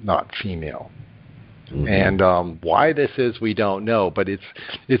male, not female. And why this is, we don't know, but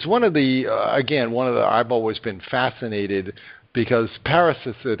it's one of the I've always been fascinated, because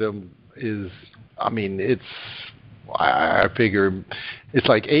parasitism is, I figure it's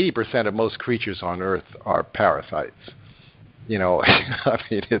like 80% of most creatures on Earth are parasites.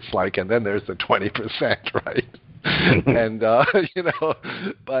 It's like, and then there's the 20%, right? And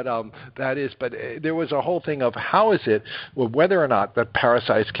but there was a whole thing of how is it, whether or not that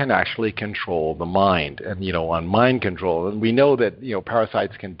parasites can actually control the mind, and on mind control, and we know that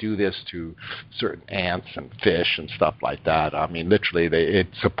parasites can do this to certain ants and fish and stuff like that. Literally it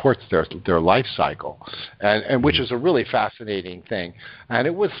supports their life cycle, and which is a really fascinating thing. And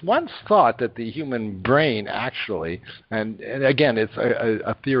it was once thought that the human brain actually, and again it's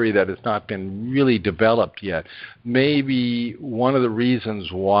a theory that has not been really developed yet, maybe one of the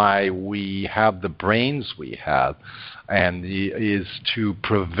reasons why we have the brains we have is to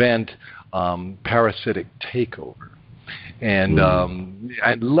prevent parasitic takeover. And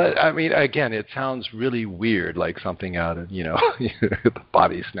I mean, again, it sounds really weird, like something out of the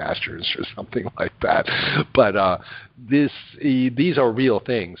Body Snatchers or something like that. But these are real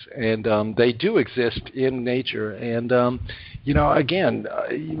things, and they do exist in nature. And again,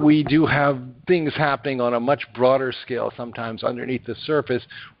 we do have things happening on a much broader scale sometimes underneath the surface.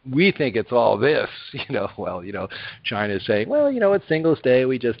 We think it's all this, China's saying, it's Singles Day,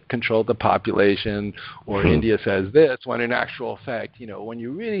 we just controlled the population, or India says this, when in actual fact, when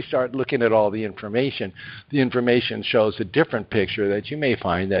you really start looking at all the information shows a different picture, that you may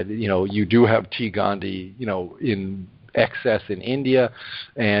find that, you do have T. Gandhi, in excess in India,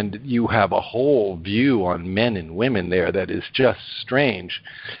 and you have a whole view on men and women there that is just strange.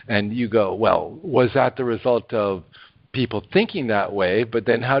 And you go, well, was that the result of people thinking that way? But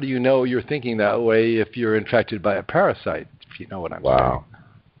then how do you know you're thinking that way if you're infected by a parasite, if you know what I'm saying? Wow.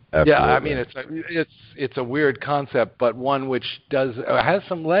 Absolutely. Yeah, I mean, it's a weird concept, but one which has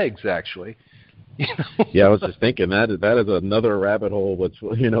some legs, actually. Yeah, I was just thinking that is another rabbit hole which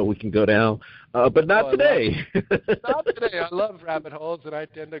we can go down, but not today. Not today. I love rabbit holes, and I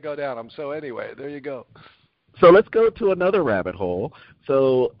tend to go down them. So anyway, there you go. So let's go to another rabbit hole.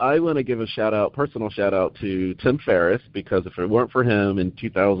 So I want to give a personal shout out to Tim Ferriss, because if it weren't for him in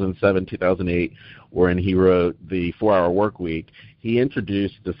 2007, 2008, when he wrote the 4-Hour Work Week, he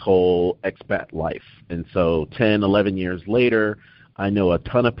introduced this whole expat life. And so 10, 11 years later, I know a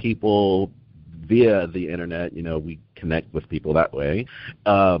ton of people via the internet, we connect with people that way.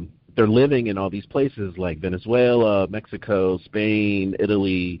 They're living in all these places like Venezuela, Mexico, Spain,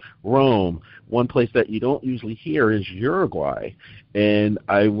 Italy, Rome. One place that you don't usually hear is Uruguay. And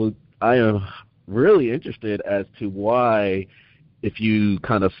I am really interested as to why, if you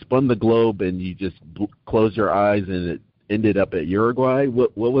kind of spun the globe and you just closed your eyes and it ended up at Uruguay,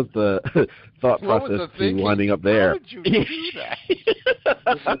 what was the thought process to winding up there? How did you do that?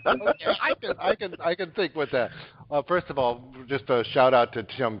 Okay, I can think with that. First of all, just a shout out to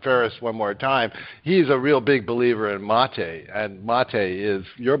Tim Ferriss one more time. He's a real big believer in mate, and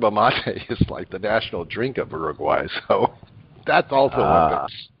yerba mate is like the national drink of Uruguay. So that's also one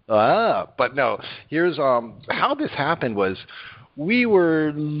thing. But no, here's how this happened was, we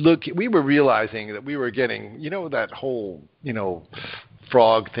were realizing that we were getting, that whole,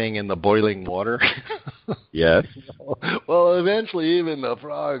 frog thing in the boiling water. Yes. Well, eventually even the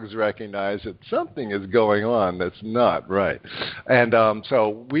frogs recognize that something is going on that's not right. And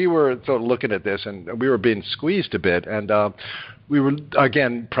so we were sort of looking at this, and we were being squeezed a bit. And we were,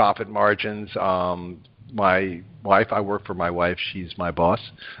 again, profit margins. My wife, I work for my wife. She's my boss.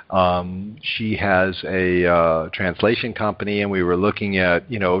 She has a translation company, and we were looking at,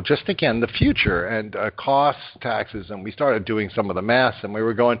 just again, the future and costs, taxes, and we started doing some of the math, and we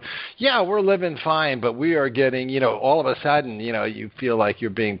were going, yeah, we're living fine, but we are getting, all of a sudden, you feel like you're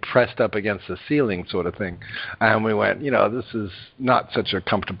being pressed up against the ceiling sort of thing. And we went, this is not such a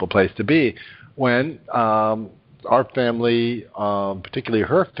comfortable place to be, when our family, particularly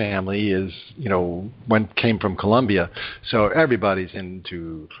her family, came from Colombia, so everybody's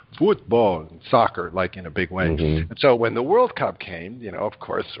into football and soccer, like in a big way. Mm-hmm. And so when the World Cup came, of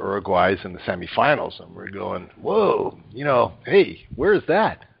course, Uruguay's in the semifinals, and we're going, whoa, hey, where's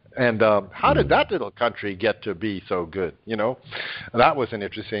that? And how did that little country get to be so good, And that was an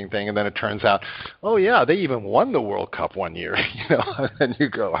interesting thing. And then it turns out, oh, yeah, they even won the World Cup one year, And you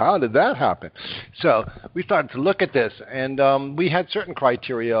go, how did that happen? So we started to look at this, and we had certain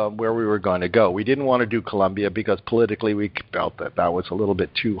criteria where we were going to go. We didn't want to do Colombia because politically we felt that was a little bit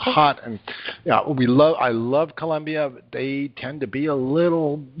too hot. And I love Colombia, but they tend to be a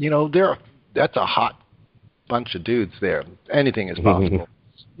little, that's a hot bunch of dudes there. Anything is possible.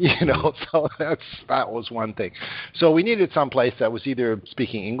 So that was one thing. So we needed some place that was either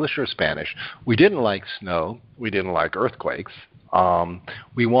speaking English or Spanish. We didn't like snow. We didn't like earthquakes.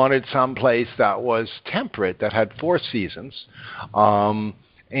 We wanted some place that was temperate, that had 4 seasons,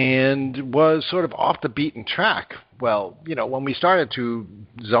 and was sort of off the beaten track. Well, when we started to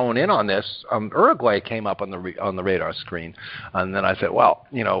zone in on this, Uruguay came up on the radar screen, and then I said, well,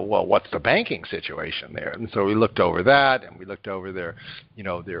 what's the banking situation there? And so we looked over that, and we looked over their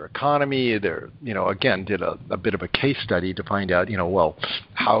economy. Again, did a bit of a case study to find out,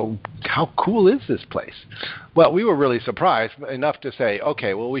 how cool is this place? Well, we were really surprised enough to say,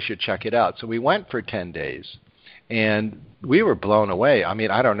 okay, well, we should check it out. So we went for 10 days. And we were blown away. I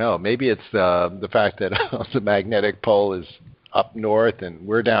mean, I don't know. Maybe it's the fact that the magnetic pole is up north and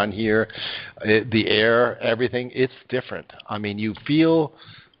we're down here. The air, everything, it's different. I mean, you feel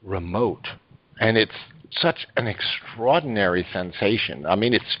remote. And it's such an extraordinary sensation. I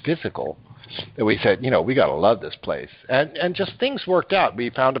mean, it's physical. that we said, we got to love this place. And just things worked out. We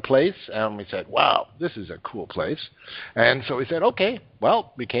found a place, and we said, wow, this is a cool place. And so we said, okay,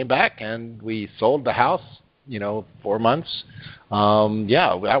 well, we came back, and we sold the house, 4 months.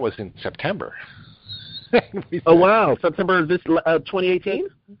 That was in September. Oh, wow. September of this 2018?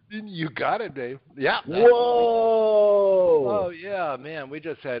 You got it, Dave. Yeah. Whoa. Oh, yeah, man. We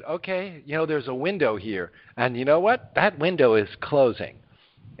just said, okay, there's a window here. And you know what? That window is closing.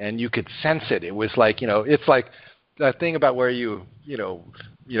 And you could sense it. It was like, it's like that thing about where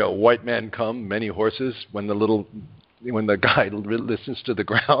white men come, many horses, when the guy listens to the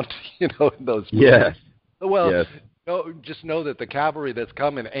ground, those movies. Yes. Well, yes. Just know that the cavalry that's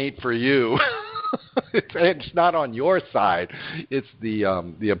coming ain't for you. It's not on your side. It's the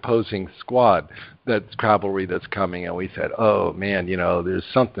opposing squad, that's cavalry that's coming. And we said, oh, man, there's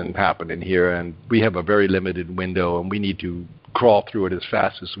something happening here, and we have a very limited window, and we need to crawl through it as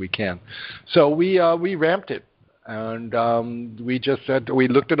fast as we can. So we ramped it. And we just said, we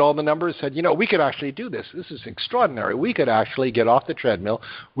looked at all the numbers, said, we could actually do this. This is extraordinary. We could actually get off the treadmill.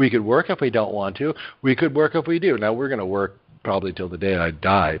 We could work if we don't want to. We could work if we do. Now, we're going to work probably till the day I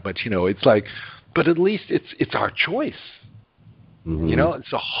die. But, it's like, but at least it's our choice. Mm-hmm.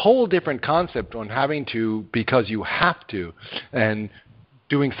 It's a whole different concept on having to because you have to, and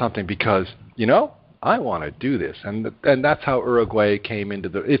doing something because, I want to do this, and that's how Uruguay came into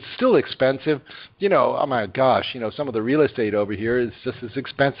the. It's still expensive, Oh my gosh, some of the real estate over here is just as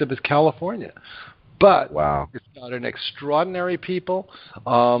expensive as California, but wow, it's not an extraordinary people.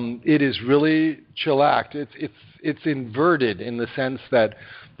 It is really chillaxed. It's inverted in the sense that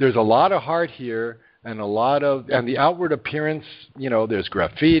there's a lot of heart here. And the outward appearance, there's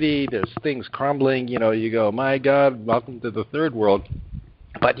graffiti, there's things crumbling, you go, my God, welcome to the third world.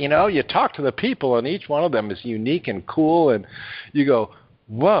 But, you talk to the people, and each one of them is unique and cool, and you go,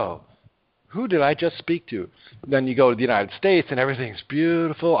 whoa, who did I just speak to? Then you go to the United States, and everything's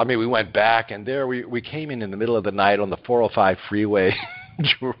beautiful. I mean, we went back, and there we came in the middle of the night on the 405 freeway,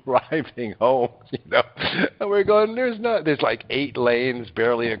 driving home, and we're going, there's like 8 lanes,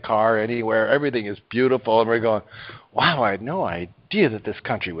 barely a car anywhere. Everything is beautiful, and we're going, wow, I had no idea that this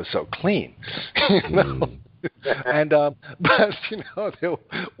country was so clean. And but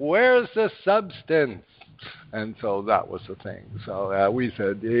where's the substance? And so that was the thing. So we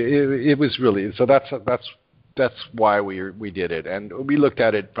said it was really, so that's why we did it, and we looked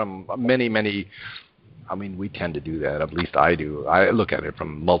at it from many. I mean, we tend to do that. At least I do. I look at it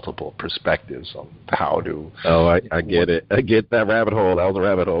from multiple perspectives on how to. Oh, I get it. I get that rabbit hole. That was a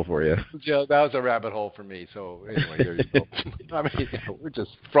rabbit hole for you. Yeah, that was a rabbit hole for me. So anyway, there you go. I mean, we're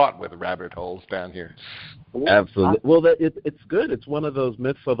just fraught with rabbit holes down here. Absolutely. Well, it's good. It's one of those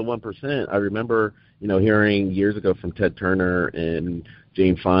myths of the 1%. I remember, hearing years ago from Ted Turner and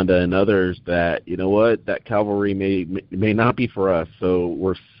Jane Fonda and others that, that cavalry may not be for us. So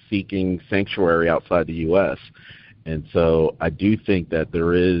we're seeking sanctuary outside the U.S. And so I do think that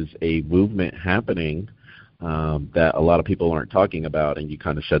there is a movement happening that a lot of people aren't talking about, and you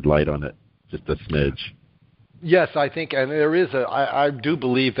kind of shed light on it just a smidge. Yes, I think, and there is I do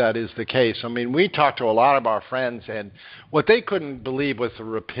believe that is the case. I mean, we talked to a lot of our friends, and what they couldn't believe was the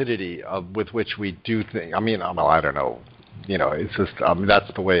rapidity with which we do things. I mean, well, I don't know. It's just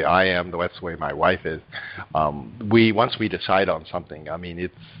that's the way I am. That's the way my wife is. Once we decide on something, I mean,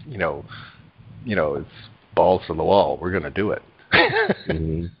 it's it's balls to the wall. We're going to do it,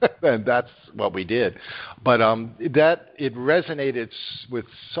 mm-hmm. And that's what we did. But that it resonated with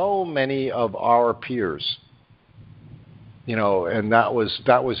so many of our peers, and that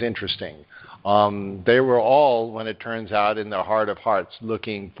was interesting. They were all, when it turns out, in their heart of hearts,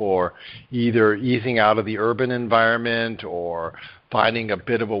 looking for either easing out of the urban environment or finding a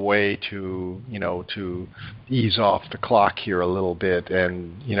bit of a way to ease off the clock here a little bit.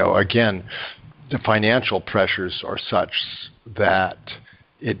 And, again, the financial pressures are such that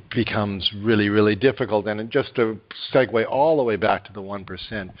it becomes really, really difficult. And just to segue all the way back to the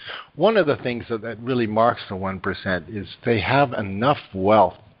 1%, one of the things that really marks the 1% is they have enough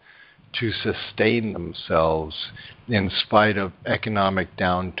wealth to sustain themselves in spite of economic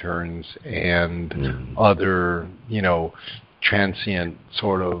downturns and other, transient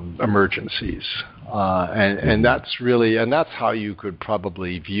sort of emergencies. And that's really, and that's how you could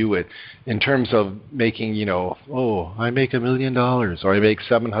probably view it in terms of making, I make $1 million or I make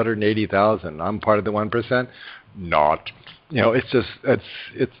 $780,000. I'm part of the 1%. Not. It's just,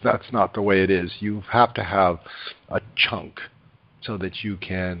 that's not the way it is. You have to have a chunk so that you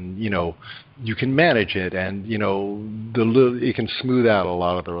can, you can manage it, and it can smooth out a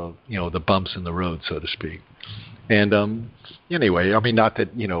lot of the, the bumps in the road, so to speak. And anyway, I mean, not that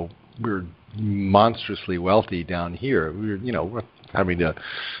we're monstrously wealthy down here. We're having to,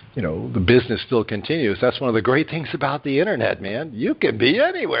 the business still continues. That's one of the great things about the internet, man. You can be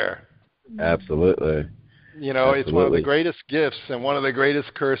anywhere. Absolutely. It's one of the greatest gifts and one of the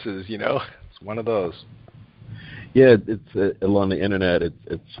greatest curses. It's one of those. Yeah, it's along the internet.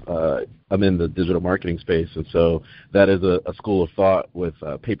 I'm in the digital marketing space, and so that is a school of thought with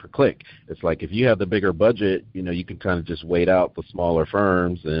pay-per-click. It's like if you have the bigger budget, you can kind of just wait out the smaller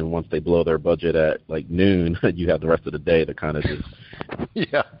firms, and once they blow their budget at like noon, you have the rest of the day to kind of just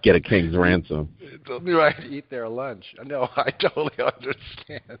get a king's ransom. Right, eat their lunch. No, I totally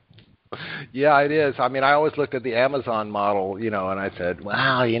understand. Yeah, it is. I mean, I always looked at the Amazon model, and I said,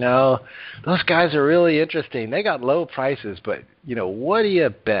 wow, those guys are really interesting. They got low prices, but, what do you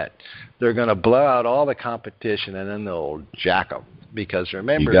bet? They're going to blow out all the competition, and then they'll jack them. Because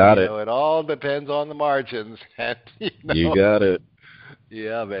remember, it all depends on the margins. And, You got it.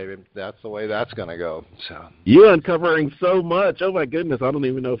 Yeah, baby. That's the way that's going to go. So you're uncovering so much. Oh, my goodness. I don't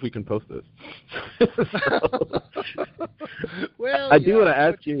even know if we can post this. Well, I do want to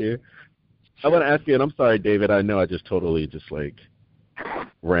ask you. I want to ask you, and I'm sorry, David. I know I just totally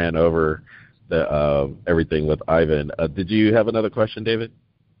ran over the everything with Ivan. Did you have another question, David?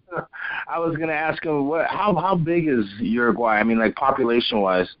 I was going to ask him how big is Uruguay? I mean, like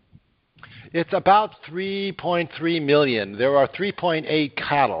population-wise. It's about 3.3 million. There are 3.8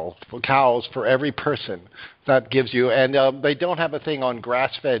 cows for every person. That gives you, and they don't have a thing on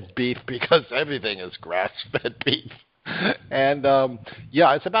grass-fed beef because everything is grass-fed beef. And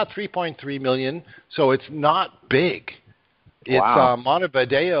it's about 3.3 million, so it's not big. It's wow.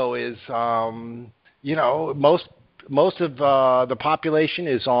 Montevideo is most of the population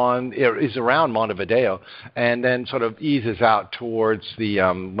is around Montevideo, and then sort of eases out towards the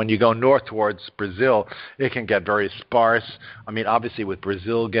when you go north towards Brazil, it can get very sparse. I mean, obviously with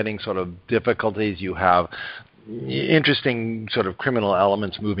Brazil getting sort of difficulties, you have interesting sort of criminal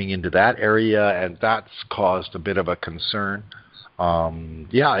elements moving into that area, and that's caused a bit of a concern.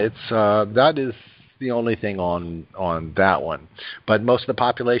 That is the only thing on that one. But most of the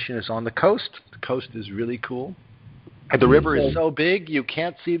population is on the coast. The coast is really cool. And the river is so big you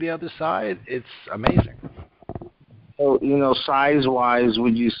can't see the other side. It's amazing. So, size-wise,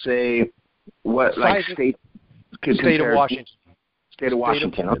 would you say what state of Washington? State of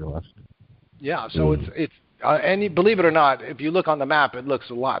Washington. Yeah, so it's and believe it or not, if you look on the map, it looks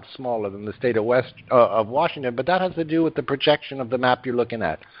a lot smaller than the state of Washington, but that has to do with the projection of the map you're looking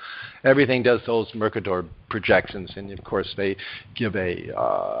at. Everything does those Mercator projections, and of course they give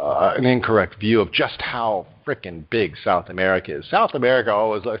an incorrect view of just how frickin' big South America is. South America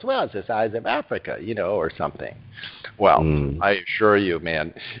always looks, it's the size of Africa, or something. Well, I assure you,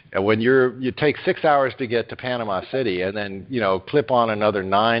 man, when you take 6 hours to get to Panama City, and then clip on another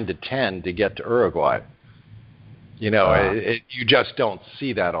 9 to 10 to get to Uruguay. You just don't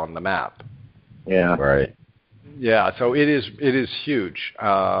see that on the map. Yeah. Right. Yeah, so it is huge.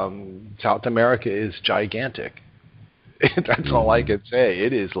 South America is gigantic. That's all I can say.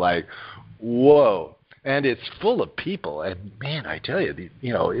 It is like, whoa. And it's full of people. And, man, I tell you,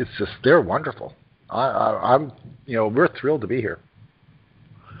 it's just, they're wonderful. I'm we're thrilled to be here.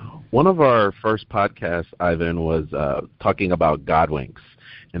 One of our first podcasts, Ivan, was talking about Godwinks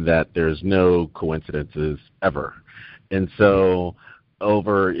and that there's no coincidences ever. And so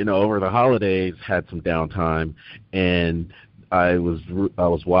over the holidays, had some downtime, and I was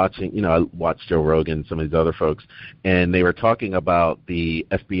watching, I watched Joe Rogan, some of these other folks, and they were talking about the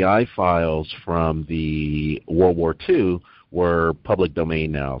FBI files from the World War II were public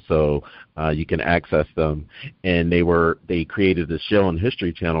domain now, so you can access them. And they created a show on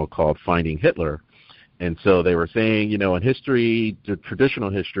History Channel called Finding Hitler. And so they were saying, in history, the traditional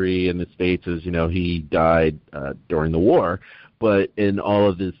history in the States is, he died during the war. But in all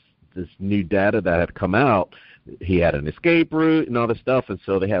of this new data that had come out, he had an escape route and all this stuff. And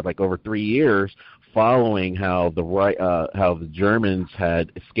so they had over 3 years following how the Germans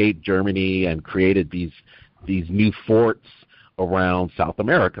had escaped Germany and created these new forts around South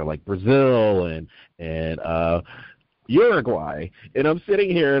America, like Brazil and Uruguay. And I'm sitting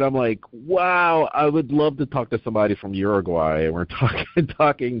here and I'm like, wow, I would love to talk to somebody from Uruguay, and we're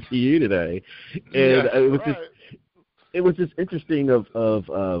talking to you today. And it was just interesting of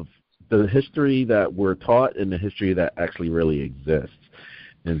the history that we're taught and the history that actually really exists.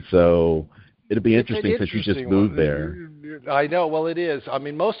 And so it'll be interesting since you just moved there. I know. Well, it is. I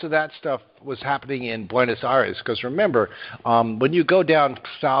mean, most of that stuff was happening in Buenos Aires because remember, when you go down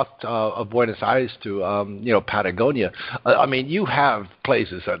south of Buenos Aires to Patagonia, I mean, you have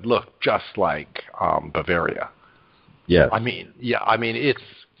places that look just like Bavaria. Yeah. I mean, it's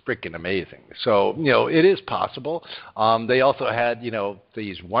freaking amazing. So, it is possible. They also had,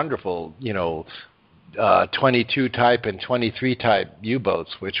 these wonderful, 22 type and 23 type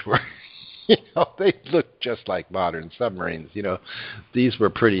U-boats, which were, they looked just like modern submarines. These were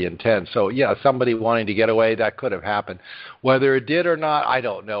pretty intense. So, yeah, somebody wanting to get away, that could have happened. Whether it did or not, I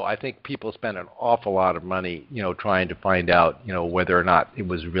don't know. I think people spent an awful lot of money, trying to find out, whether or not it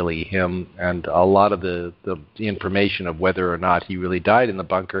was really him. And a lot of the information of whether or not he really died in the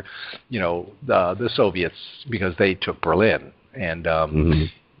bunker, the Soviets, because they took Berlin. And,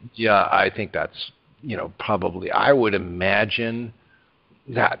 yeah, I think that's, probably, I would imagine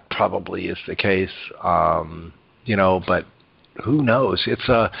that probably is the case, but who knows? It's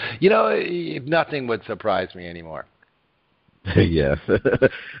nothing would surprise me anymore. Yes.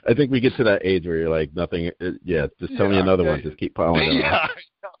 I think we get to that age where you're like, nothing, just tell me another one, just keep piling them on.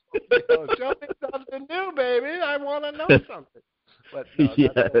 Show me something new, baby. I want to know something. But,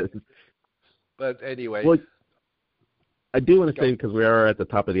 yes. But anyway. Well, I do want to say, because we are at the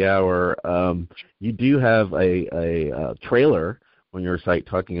top of the hour, you do have a trailer on your site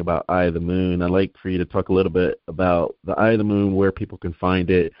talking about Eye of the Moon. I'd like for you to talk a little bit about the Eye of the Moon, where people can find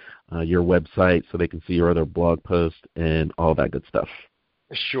it, your website, so they can see your other blog posts and all that good stuff.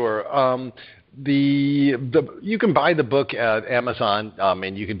 Sure. You can buy the book at Amazon,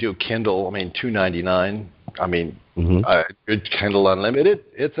 and you can do Kindle. $2.99. Kindle Unlimited.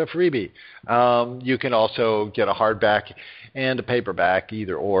 It's a freebie. You can also get a hardback and a paperback,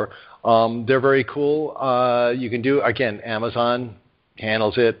 either or. They're very cool. You can do, again, Amazon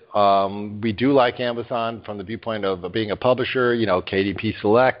handles it. We do like Amazon from the viewpoint of being a publisher, KDP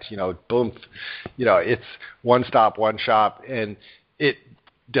Select, boom, it's one stop, one shop, and it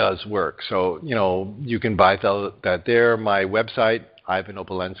does work. So, you can buy that there. My website,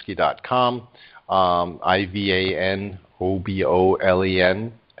 IvanObolensky.com,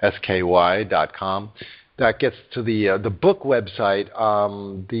 IvanObolensky.com. That gets to the book website.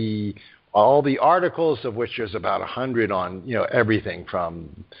 All the articles, of which there's about 100 on everything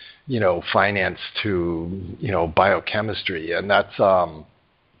from finance to biochemistry, and that's a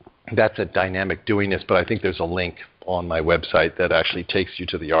dynamic doing this. But I think there's a link on my website that actually takes you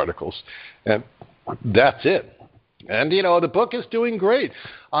to the articles, and that's it. And the book is doing great.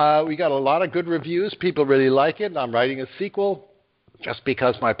 We got a lot of good reviews. People really like it. I'm writing a sequel. Just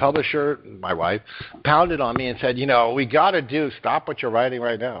because my publisher, my wife, pounded on me and said, we got to stop what you're writing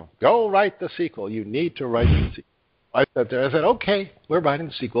right now. Go write the sequel. You need to write the sequel. I sat there. I said, okay, we're writing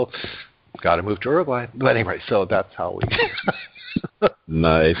the sequel. Got to move to Uruguay. But anyway, so that's how we...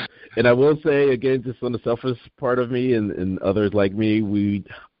 Nice. And I will say, again, just on the selfish part of me and others like me, we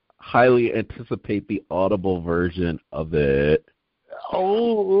highly anticipate the Audible version of it.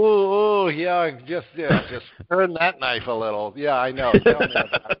 Just turn that knife a little. Yeah, I know. Tell me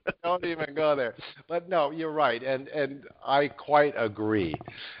about it. Don't even go there. But no, you're right, and I quite agree.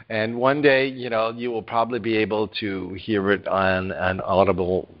 And one day, you will probably be able to hear it on an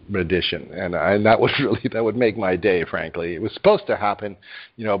Audible edition, and that would make my day. Frankly, it was supposed to happen,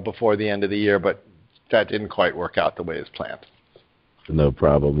 before the end of the year, but that didn't quite work out the way it's planned. No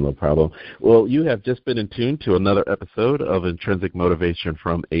problem. Well, you have just been in tune to another episode of Intrinsic Motivation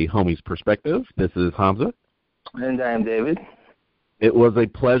from a Homie's Perspective. This is Hamza. And I am David. It was a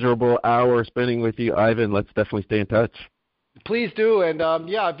pleasurable hour spending with you, Ivan. Let's definitely stay in touch. Please do. And,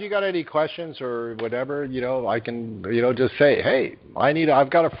 if you got any questions or whatever, I can, just say, hey, I've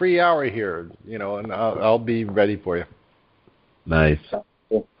got a free hour here, and I'll be ready for you. Nice.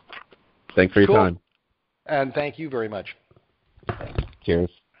 Thanks for your time. And thank you very much. Cheers.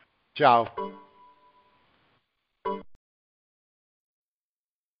 Ciao.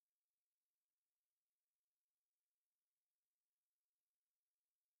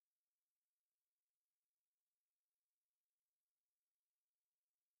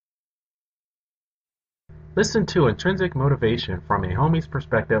 Listen to Intrinsic Motivation from a Homie's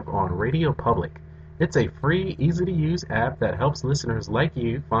Perspective on Radio Public. It's a free, easy-to-use app that helps listeners like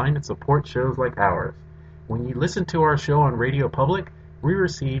you find and support shows like ours. When you listen to our show on Radio Public, we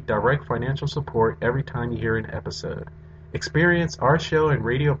receive direct financial support every time you hear an episode. Experience our show in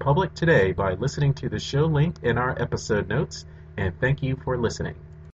Radio Public today by listening to the show link in our episode notes, and thank you for listening.